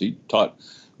tables. He taught,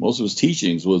 most of his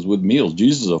teachings was with meals.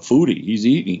 Jesus is a foodie. He's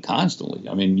eating constantly.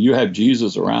 I mean, you have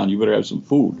Jesus around, you better have some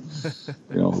food.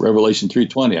 Revelation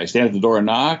 3:20, I stand at the door and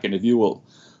knock, and if you will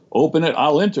open it,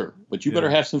 I'll enter. But you better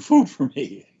have some food for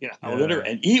me. I'll enter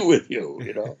and eat with you.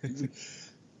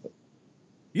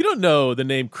 You don't know the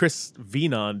name Chris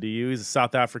Venon, do you? He's a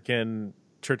South African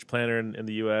church planter in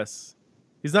the U.S.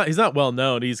 He's not well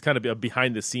known. He's kind of a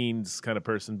behind the scenes kind of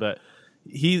person, but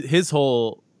he's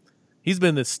been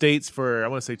in the States for, I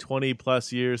want to say 20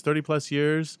 plus years, 30 plus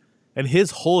years. And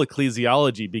his whole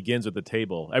ecclesiology begins with the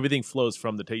table. Everything flows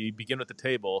from the table. You begin with the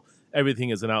table. Everything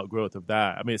is an outgrowth of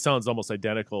that. I mean, it sounds almost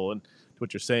identical to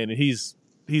what you're saying. And he's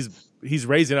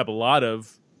raising up a lot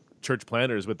of church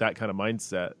planners with that kind of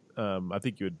mindset. I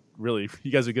think you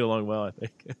guys would get along well, I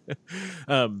think.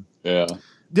 Yeah.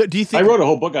 Do you think? I wrote a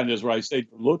whole book on this where I say,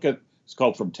 it's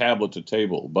called From Tablet to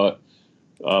Table, but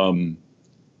to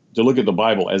look at the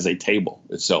Bible as a table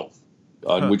itself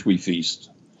on which we feast.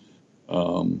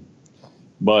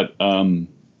 But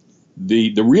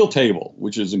the real table,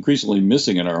 which is increasingly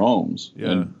missing in our homes,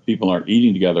 and people aren't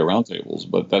eating together around tables,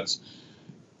 but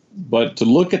to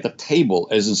look at the table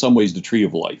as in some ways the tree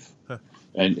of life,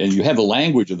 and you have the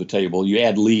language of the table. You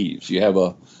add leaves. You have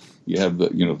the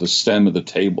stem of the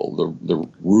table, the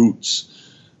roots.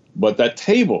 But that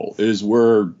table is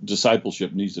where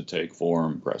discipleship needs to take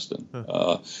form, Preston.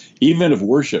 Even if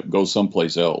worship goes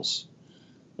someplace else.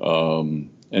 And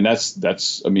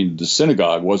that's I mean, the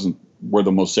synagogue wasn't where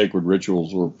the most sacred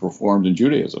rituals were performed in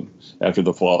Judaism after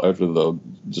the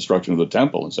destruction of the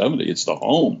temple in 70. It's the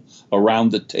home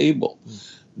around the table.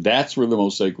 That's where the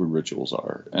most sacred rituals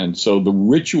are. And so the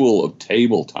ritual of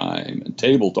table time and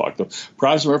table talk, the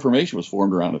Protestant Reformation was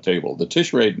formed around a table. The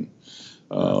Tischreden,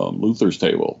 Luther's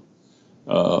table,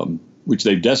 which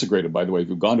they've desecrated, by the way. If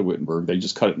you've gone to Wittenberg, they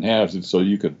just cut it in half so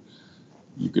you could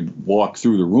walk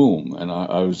through the room. And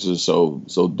I was just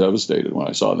so devastated when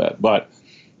I saw that. But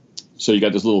so you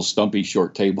got this little stumpy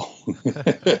short table.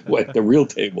 The real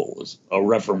table was a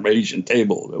Reformation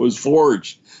table that was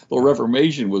forged. The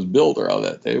Reformation was built around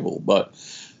that table. But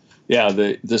yeah,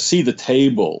 to see the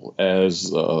table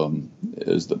as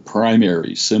the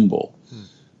primary symbol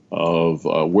of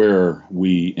where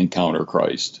we encounter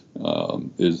Christ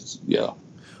is.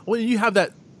 Well, you have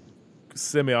that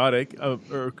semiotic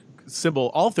or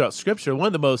symbol all throughout Scripture. One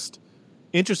of the most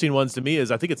interesting ones to me is,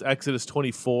 I think it's Exodus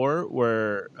 24,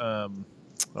 where now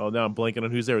I'm blanking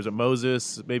on who's there. Is it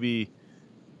Moses? Maybe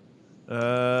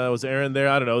was Aaron there?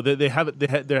 I don't know. They have it.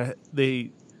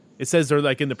 It says they're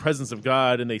like in the presence of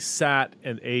God, and they sat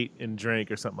and ate and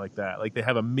drank or something like that. Like they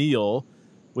have a meal,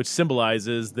 which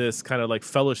symbolizes this kind of like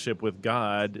fellowship with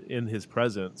God in His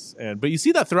presence. But you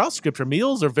see that throughout Scripture.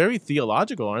 Meals are very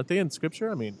theological, aren't they, in Scripture?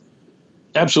 I mean,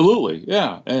 absolutely,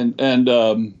 yeah, and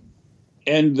the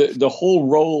whole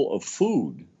role of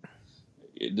food,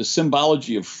 the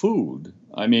symbology of food.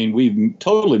 I mean, we've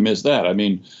totally missed that. I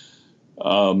mean,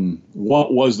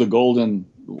 what was the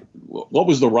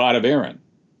rod of Aaron?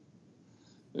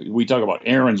 We talk about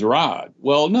Aaron's rod.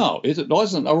 Well, no, it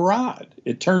wasn't a rod.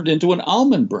 It turned into an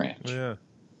almond branch. Yeah.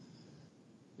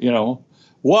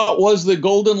 What was the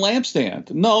golden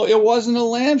lampstand? No, it wasn't a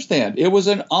lampstand. It was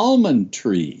an almond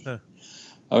tree. Huh.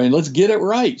 I mean, let's get it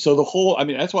right. So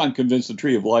that's why I'm convinced the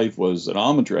tree of life was an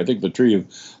almond tree. I think the tree of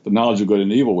the knowledge of good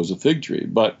and evil was a fig tree.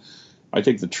 But I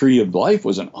think the tree of life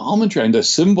was an almond tree. And the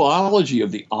symbology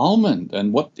of the almond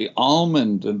and what the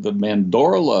almond and the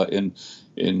mandorla in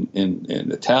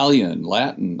Italian,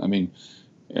 Latin, I mean,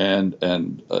 and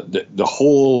the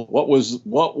whole, what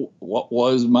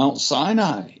was Mount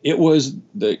Sinai? It was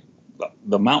the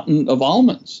mountain of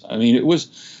almonds. I mean, it was.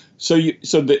 So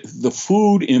the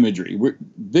food imagery, one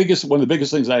of the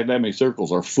biggest things in academic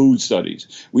circles are food studies.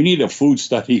 We need a food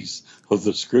studies of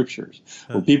the Scriptures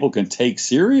where people can take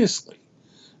seriously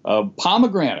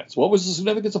Pomegranates. What was the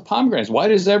significance of pomegranates? Why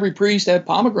does every priest have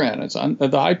pomegranates on the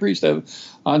high priest have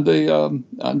on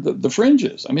the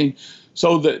fringes? I mean,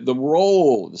 so the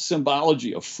role, the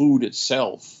symbology of food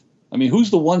itself. I mean,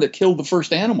 who's the one that killed the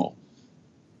first animal?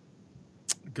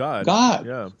 God.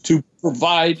 God, to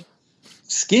provide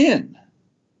skin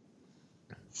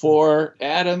for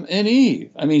Adam and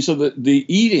Eve. I mean, so the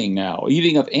eating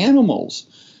of animals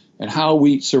and how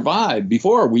we survived.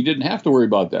 Before, we didn't have to worry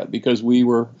about that because we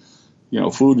were,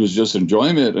 food was just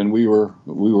enjoyment, and we were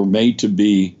made to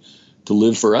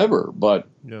live forever. But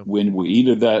when we eat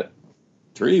of that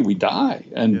tree, we die.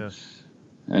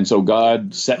 And so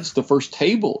God sets the first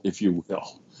table, if you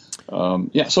will.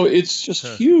 So it's just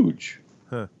huge.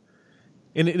 Huh.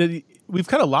 And we've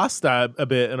kind of lost that a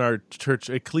bit in our church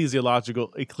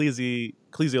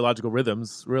ecclesiological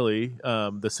rhythms, really,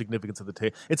 the significance of the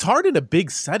table. It's hard in a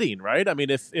big setting, right? I mean,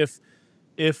 if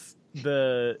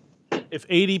 80%,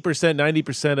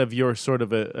 90% of your sort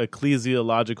of a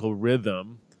ecclesiological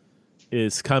rhythm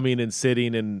is coming and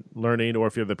sitting and learning, or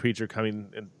if you're the preacher coming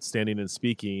and standing and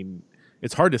speaking,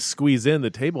 it's hard to squeeze in the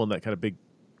table in that kind of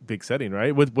big setting,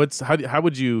 right? How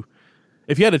would you,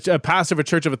 if you had a pastor of a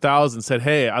church of 1,000 said,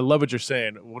 "Hey, I love what you're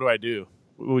saying. What do I do?"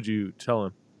 What would you tell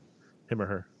him or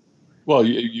her? Well,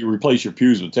 you replace your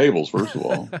pews with tables, first of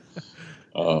all.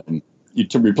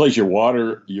 To replace your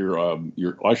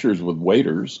ushers with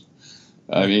waiters.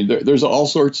 I mean, there's all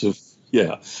sorts of,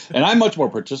 And I'm much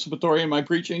more participatory in my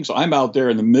preaching, so I'm out there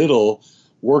in the middle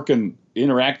working,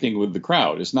 interacting with the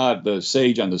crowd. It's not the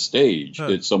sage on the stage.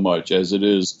 It's so much as it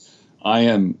is.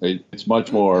 It's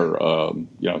much more,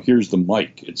 here's the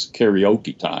mic. It's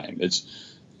karaoke time.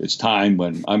 It's time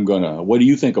when I'm what do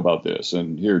you think about this?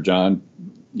 And here, John,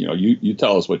 you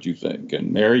tell us what you think.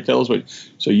 And Mary, tell us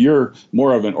so you're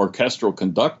more of an orchestral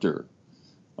conductor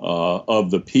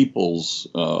of the people's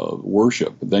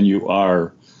worship than you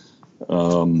are.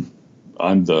 I'm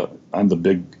the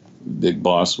big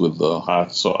boss with the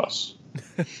hot sauce.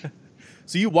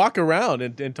 So you walk around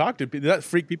and talk to people. Does that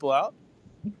freak people out?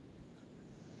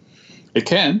 It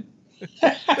can.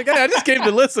 I just gave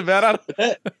the list, man.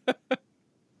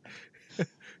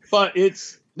 But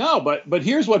but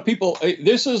here's what people.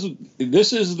 This is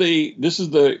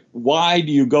the why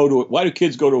do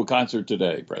kids go to a concert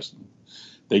today, Preston?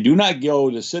 They do not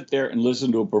go to sit there and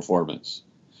listen to a performance.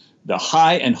 The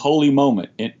high and holy moment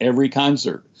in every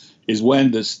concert is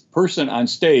when this person on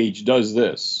stage does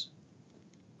this.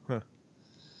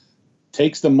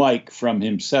 Takes the mic from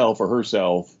himself or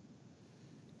herself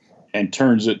and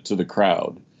turns it to the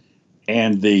crowd.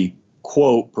 And the,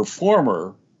 quote,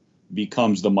 performer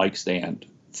becomes the mic stand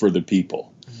for the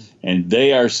people. And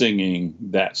they are singing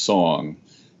that song.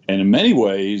 And in many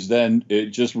ways, then it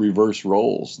just reverse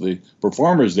roles. The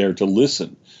performer's there to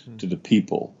listen to the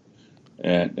people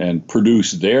and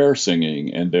produce their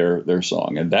singing and their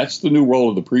song. And that's the new role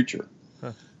of the preacher,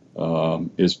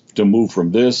 is to move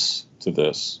from this to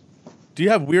this. Do you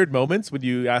have weird moments when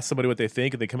you ask somebody what they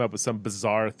think and they come up with some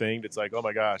bizarre thing that's like, oh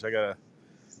my gosh, do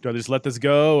I just let this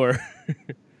go? Or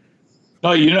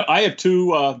no, I have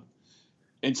two,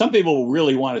 and some people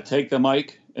really want to take the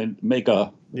mic and make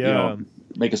a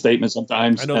statement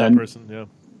sometimes. I know that person,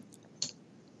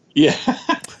 Yeah,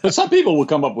 but some people will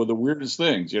come up with the weirdest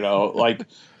things, like,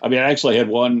 I actually had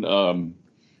one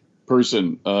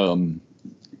person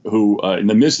who, in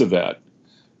the midst of that,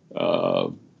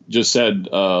 just said,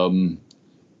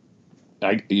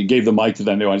 I gave the mic to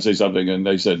them. They wanted to say something, and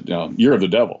they said, "You're the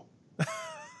devil."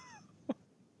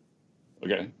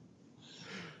 Okay.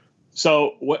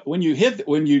 So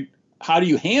how do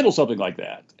you handle something like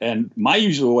that? And my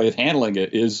usual way of handling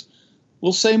it is,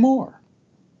 we'll say more.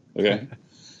 Okay.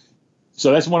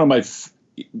 So that's one of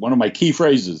my key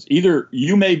phrases. Either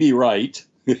 "you may be right"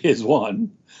 is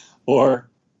one, or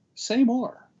say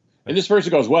more. And this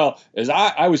person goes, "Well, as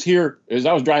I was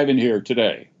driving here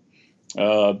today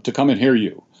to come and hear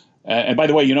you. And by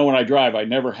the way, when I drive, I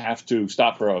never have to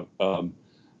stop for a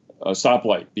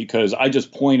stoplight because I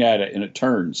just point at it and it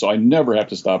turns. So I never have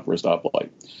to stop for a stoplight.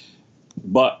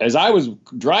 But as I was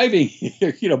driving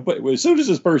here, but as soon as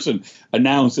this person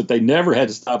announced that they never had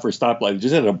to stop for a stoplight, they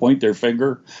just had to point their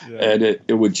finger and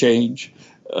it would change.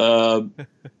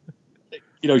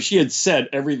 She had said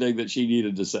everything that she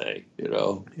needed to say,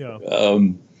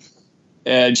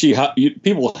 and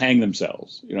people will hang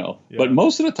themselves, but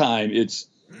most of the time it's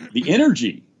the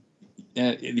energy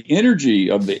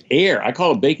of the air. I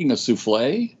call it baking a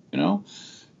souffle,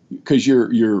 because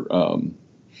you're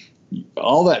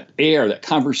all that air, that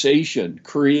conversation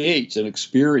creates an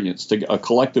experience, a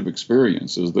collective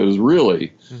experience that is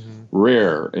really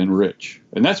rare and rich.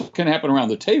 And that's what can happen around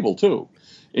the table too.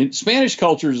 In Spanish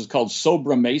cultures, it's called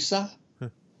sobremesa.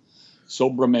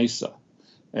 Sobremesa,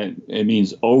 and it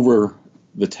means over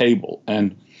the table.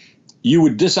 And you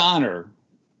would dishonor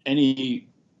any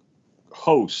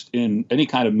host in any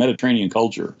kind of Mediterranean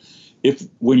culture if,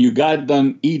 when you got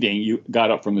done eating, you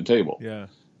got up from the table. Yeah.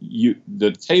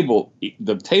 The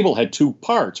table had two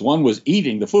parts. One was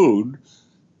eating the food,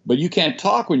 but you can't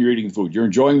talk when you're eating the food. You're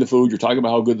enjoying the food. You're talking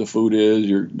about how good the food is.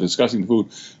 You're discussing the food.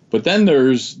 But then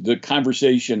there's the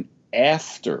conversation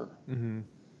after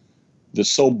the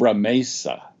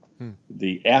sobremesa,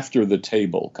 the after the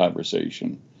table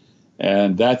conversation.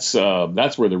 And that's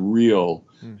where the real,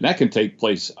 and that can take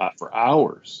place for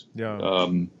hours. Yeah.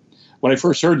 When I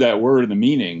first heard that word and the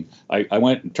meaning, I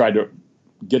went and tried to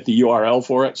get the URL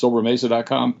for it,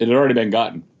 sobremesa.com. It had already been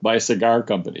gotten by a cigar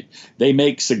company. They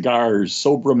make cigars,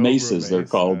 sobremesas, they're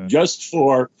called, just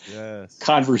for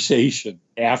conversation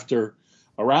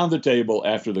around the table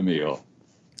after the meal.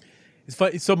 It's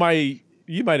funny. So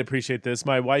you might appreciate this.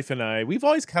 My wife and I, we've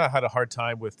always kind of had a hard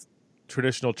time with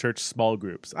traditional church small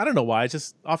groups. I don't know why. It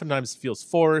just oftentimes feels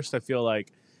forced. I feel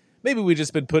like maybe we've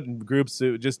just been put in groups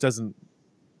that it just doesn't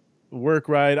work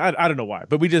right. I don't know why.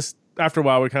 But we just, after a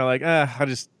while, we're kind of like, I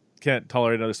just can't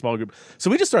tolerate another small group. So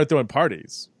we just started throwing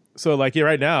parties. So like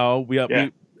right now, we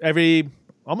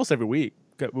almost every week,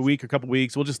 a couple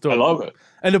weeks, we'll just throw. I love it.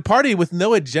 And a party with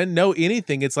no agenda, no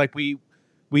anything. It's like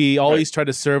we always try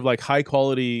to serve like high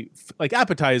quality, like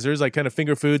appetizers, like kind of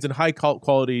finger foods, and high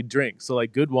quality drinks. So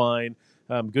like good wine,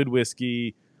 good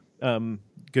whiskey,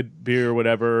 good beer,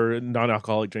 whatever,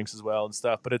 non-alcoholic drinks as well and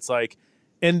stuff. But it's like,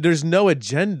 and there's no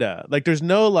agenda. Like there's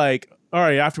no like, all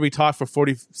right, after we talk for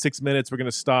 46 minutes, we're going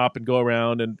to stop and go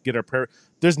around and get our prayer.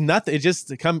 There's nothing. It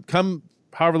just come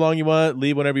however long you want,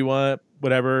 leave whenever you want,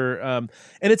 whatever. And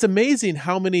it's amazing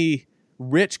how many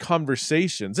rich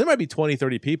conversations. There might be 20,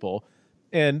 30 people.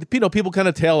 And people kind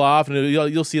of tail off, and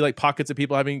you'll see like pockets of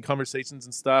people having conversations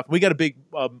and stuff. We got a big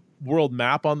world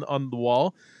map on the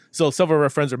wall, so several of our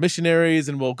friends are missionaries,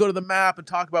 and we'll go to the map and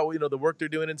talk about the work they're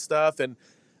doing and stuff. And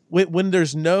when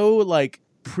there's no like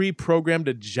pre-programmed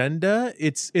agenda,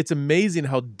 it's amazing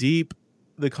how deep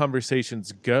the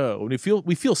conversations go. And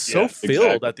we feel so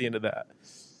filled at the end of that.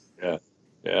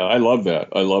 Yeah, I love that.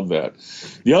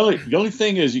 The only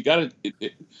thing is you got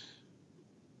to.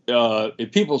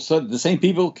 If people said the same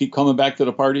people keep coming back to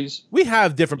the parties, we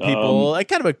have different people. Like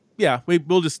kind of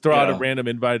we'll just throw out a random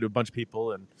invite to a bunch of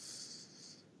people and.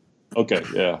 Okay,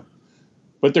 yeah,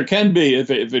 but there can be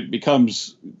if it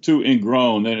becomes too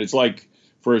ingrown, then it's like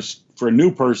for a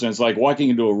new person, it's like walking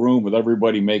into a room with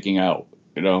everybody making out.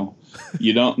 You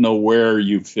don't know where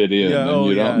you fit in, and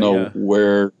you don't know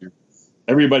where.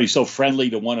 Everybody's so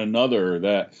friendly to one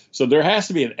another so there has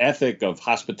to be an ethic of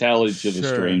hospitality to the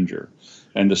stranger.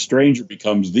 And the stranger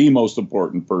becomes the most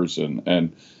important person,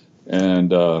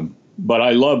 but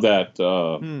I love that.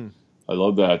 I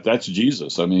love that. That's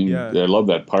Jesus. I mean, I love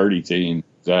that party team.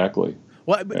 Exactly.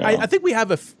 Well, I think we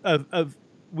have I'm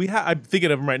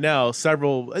thinking of them right now.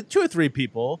 Several, 2 or 3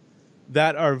 people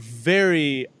that are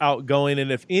very outgoing, and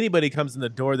if anybody comes in the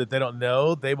door that they don't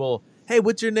know, they will. Hey,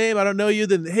 what's your name? I don't know you.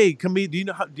 Then hey, come meet. Do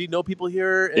you know people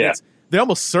here? And they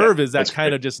almost serve as that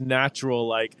kind of just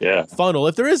natural funnel.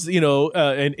 If there is,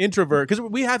 an introvert, because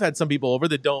we have had some people over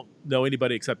that don't know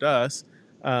anybody except us,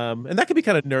 and that can be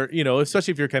kind of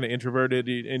especially if you're kind of introverted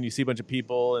and you see a bunch of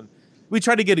people. And we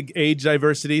try to get age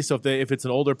diversity. So if it's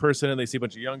an older person and they see a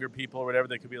bunch of younger people or whatever,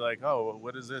 they could be like, oh,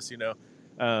 what is this?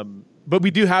 But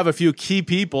we do have a few key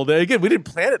people that, again, we didn't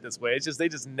plan it this way. It's just they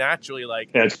just naturally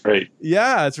like. That's great.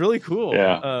 Yeah, it's really cool.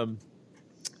 Yeah,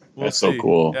 that's so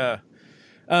cool. Yeah.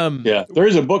 There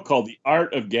is a book called The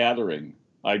Art of Gathering.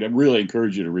 I really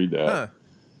encourage you to read that.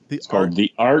 It's called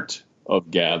The Art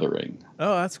of Gathering.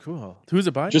 Oh, that's cool. Who's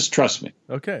it by? Just trust me.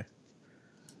 Okay.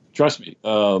 Trust me.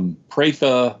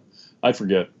 Pratha, I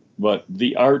forget, but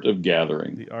The Art of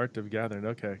Gathering. The Art of Gathering.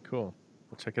 Okay, cool.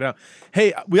 We'll check it out.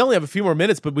 Hey, we only have a few more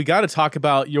minutes, but we got to talk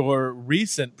about your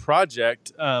recent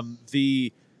project,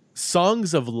 the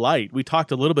Songs of Light. We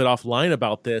talked a little bit offline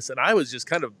about this, and I was just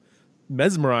kind of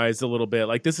mesmerized a little bit.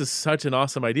 Like, this is such an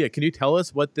awesome idea. Can you tell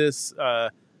us what this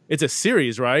it's a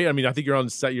series, right? I mean, I think you're on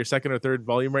your second or third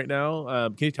volume right now.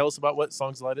 Can you tell us about what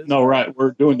Songs of Light is? No, right.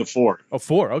 We're doing the 4th. Oh,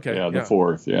 4. Okay. Yeah, the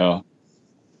 4th.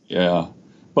 Yeah.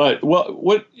 But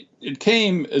what it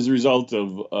came as a result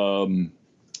of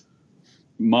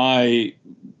I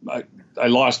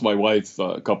lost my wife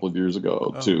a couple of years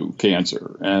ago to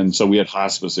cancer. And so we had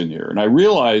hospice in here, and I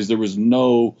realized there was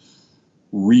no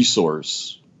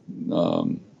resource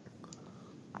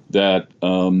that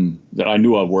I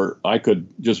knew of where I could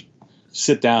just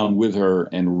sit down with her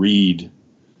and read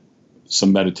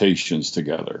some meditations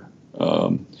together.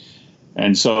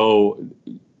 And so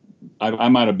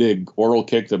I'm on a big oral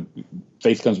kick. The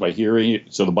faith comes by hearing.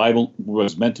 So the Bible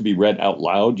was meant to be read out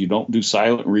loud. You don't do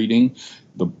silent reading.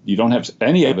 You don't have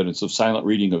any evidence of silent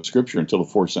reading of Scripture until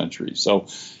the 4th century. So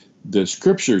the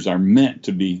Scriptures are meant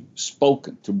to be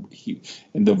spoken to,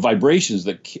 and the vibrations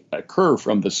that occur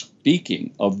from the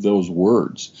speaking of those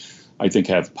words, I think,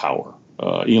 have power.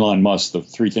 Elon Musk, the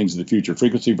 3 things of the future: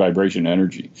 frequency, vibration,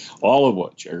 energy, all of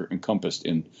which are encompassed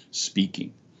in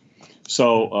speaking.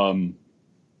 So,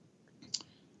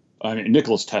 I mean,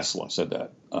 Nikola Tesla said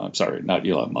that. I'm sorry, not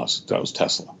Elon Musk. That was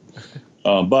Tesla.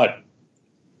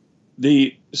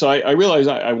 So I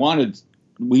realized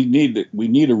we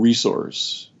need a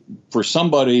resource for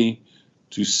somebody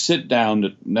to sit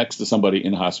down next to somebody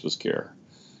in hospice care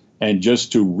and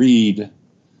just to read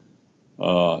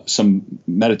some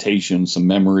meditation, some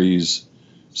memories,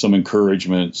 some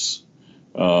encouragements,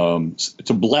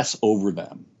 to bless over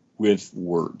them with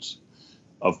words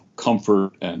of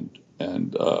comfort and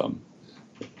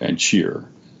cheer.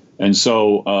 And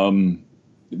so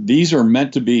these are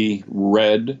meant to be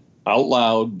read out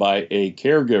loud by a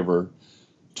caregiver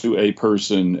to a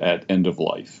person at end of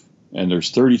life. And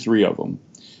there's 33 of them.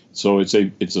 So it's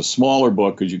a smaller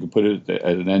book because you can put it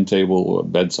at an end table or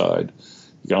bedside.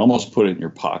 You can almost put it in your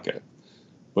pocket.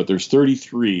 But there's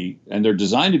 33, and they're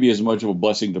designed to be as much of a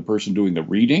blessing to the person doing the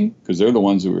reading, because they're the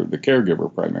ones who are the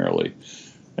caregiver primarily,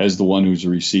 as the one who's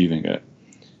receiving it.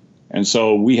 And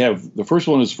so we have, the first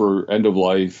one is for end of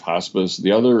life, hospice.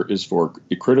 The other is for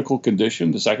a critical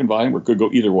condition, the second volume, where it could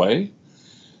go either way.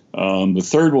 The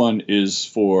third one is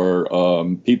for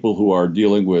people who are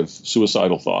dealing with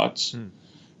suicidal thoughts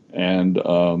and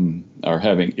are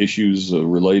having issues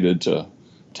related to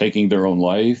taking their own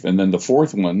life. And then the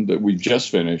fourth one that we just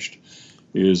finished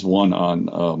is one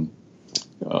on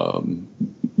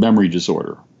memory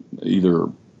disorder.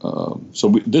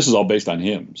 This is all based on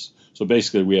hymns. So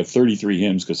basically we have 33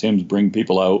 hymns because hymns bring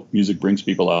people out, music brings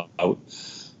people out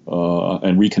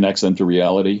and reconnects them to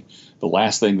reality. The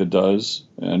last thing that does.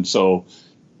 And so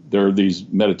there are these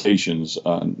meditations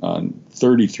on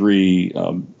 33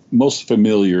 most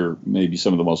familiar, maybe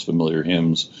some of the most familiar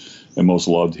hymns and most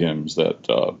loved hymns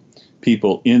that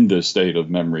people in this state of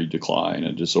memory decline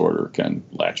and disorder can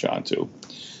latch onto.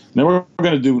 And then we're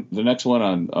going to do the next one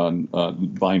on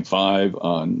Volume 5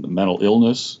 on mental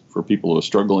illness for people who are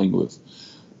struggling with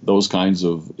those kinds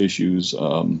of issues.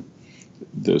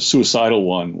 The suicidal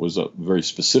one was a very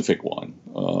specific one,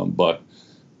 but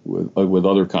with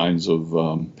other kinds of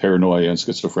paranoia and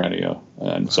schizophrenia.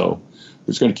 And so we're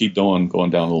just going to keep going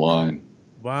down the line.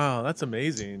 Wow, that's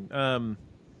amazing.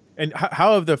 And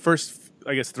how have the first,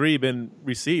 I guess, 3 been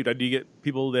received? Do you get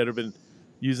people that have been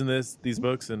using these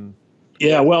books? And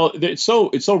yeah, well, it's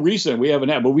so recent. We haven't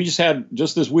had, but we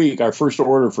just this week, our first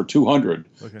order for 200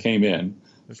 came in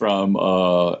from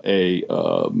a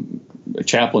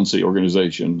chaplaincy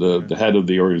organization. The head of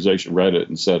the organization read it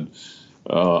and said,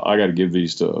 I got to give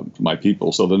these to my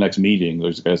people. So the next meeting,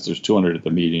 there's 200 at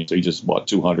the meeting. So he just bought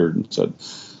 200 and said,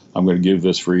 I'm going to give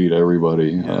this free to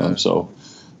everybody. Yeah. So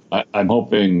I'm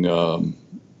hoping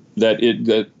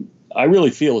that I really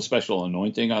feel a special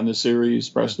anointing on this series,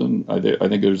 Preston. I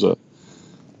think there's a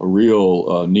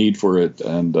real need for it.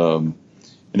 And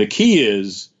the key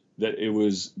is that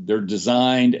they're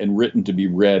designed and written to be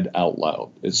read out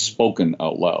loud. It's spoken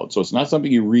out loud. So it's not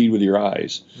something you read with your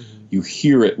eyes. Mm-hmm. You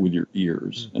hear it with your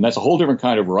ears. Mm-hmm. And that's a whole different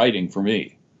kind of writing for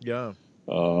me. Yeah.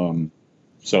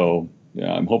 So,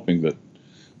 yeah, I'm hoping that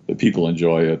people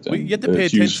enjoy it. You have to pay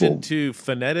attention to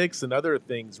phonetics and other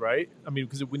things, right? I mean,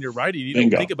 because when you're writing, you don't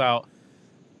think about,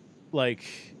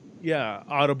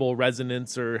 audible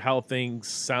resonance or how things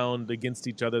sound against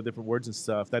each other, different words and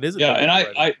stuff. That isn't. Yeah, and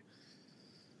actually,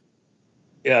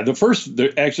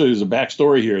 there's a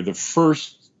backstory here. The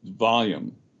first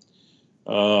volume,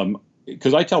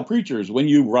 because I tell preachers, when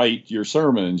you write your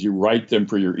sermons, you write them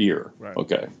for your ear. Right.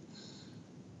 Okay.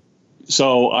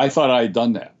 So I thought I had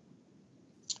done that.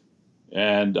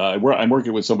 And I'm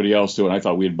working with somebody else too, and I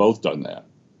thought we had both done that.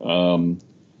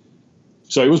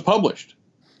 So it was published.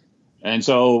 And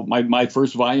so my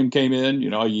first volume came in,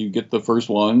 you get the first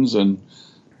ones. And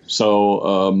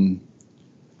so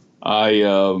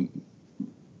I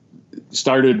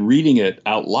started reading it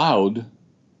out loud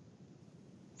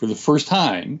for the first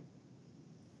time.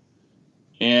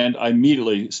 And I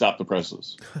immediately stopped the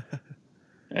presses.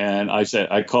 And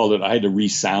I called it, I had to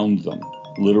resound them,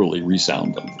 literally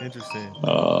resound them.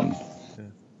 Interesting.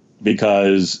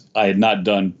 Because I had not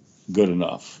done good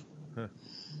enough.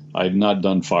 I had not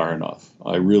done far enough.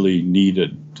 I really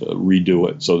needed to redo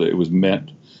it so that it was meant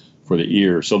for the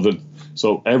ear. I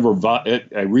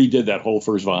redid that whole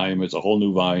first volume. It's a whole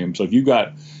new volume. So if you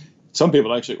got, some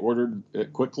people actually ordered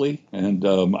it quickly, and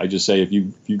I just say if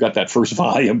you got that first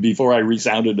volume before I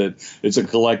resounded it, it's a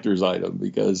collector's item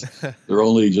because there are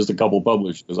only just a couple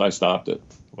published because I stopped it.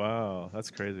 Wow, that's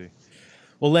crazy.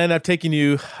 Well, Len, I've taken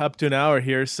you up to an hour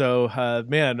here, so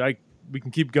man, we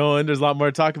can keep going. There's a lot more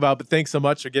to talk about, but thanks so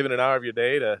much for giving an hour of your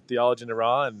day to Theology in the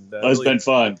Raw. And it's been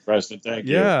fun, Preston. Thank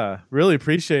you. Yeah, really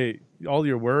appreciate all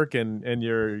your work and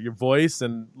your voice,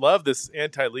 and love this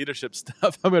anti-leadership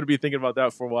stuff. I'm going to be thinking about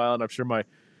that for a while, and I'm sure my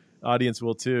audience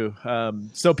will too.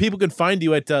 So people can find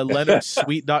you at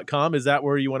leonardsweet.com. Is that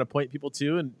where you want to point people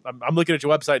to? And I'm looking at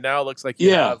your website now. It looks like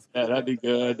you have. Yeah, that'd be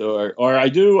good. Or I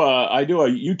do a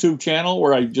YouTube channel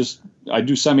where I do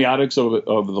semiotics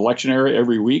of the lectionary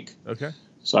every week. Okay.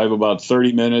 So I have about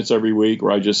 30 minutes every week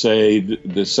where I just say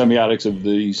the semiotics of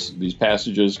these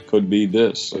passages could be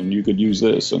this, and you could use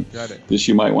this, and this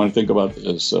you might want to think about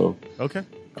this. So okay.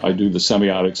 I do the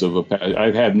semiotics of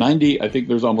I've had 90, I think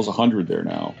there's almost 100 there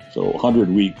now. So 100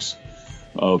 weeks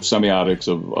of semiotics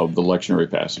of the lectionary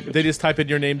passages. If they just type in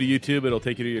your name to YouTube, it'll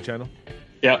take you to your channel?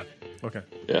 Yeah. Okay.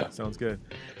 Yeah. Sounds good.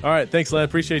 All right. Thanks, Len.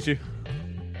 Appreciate you.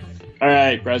 All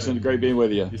right, Preston. Great being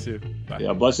with you. You too. Bye.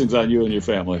 Yeah. Blessings on you and your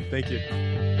family. Thank you.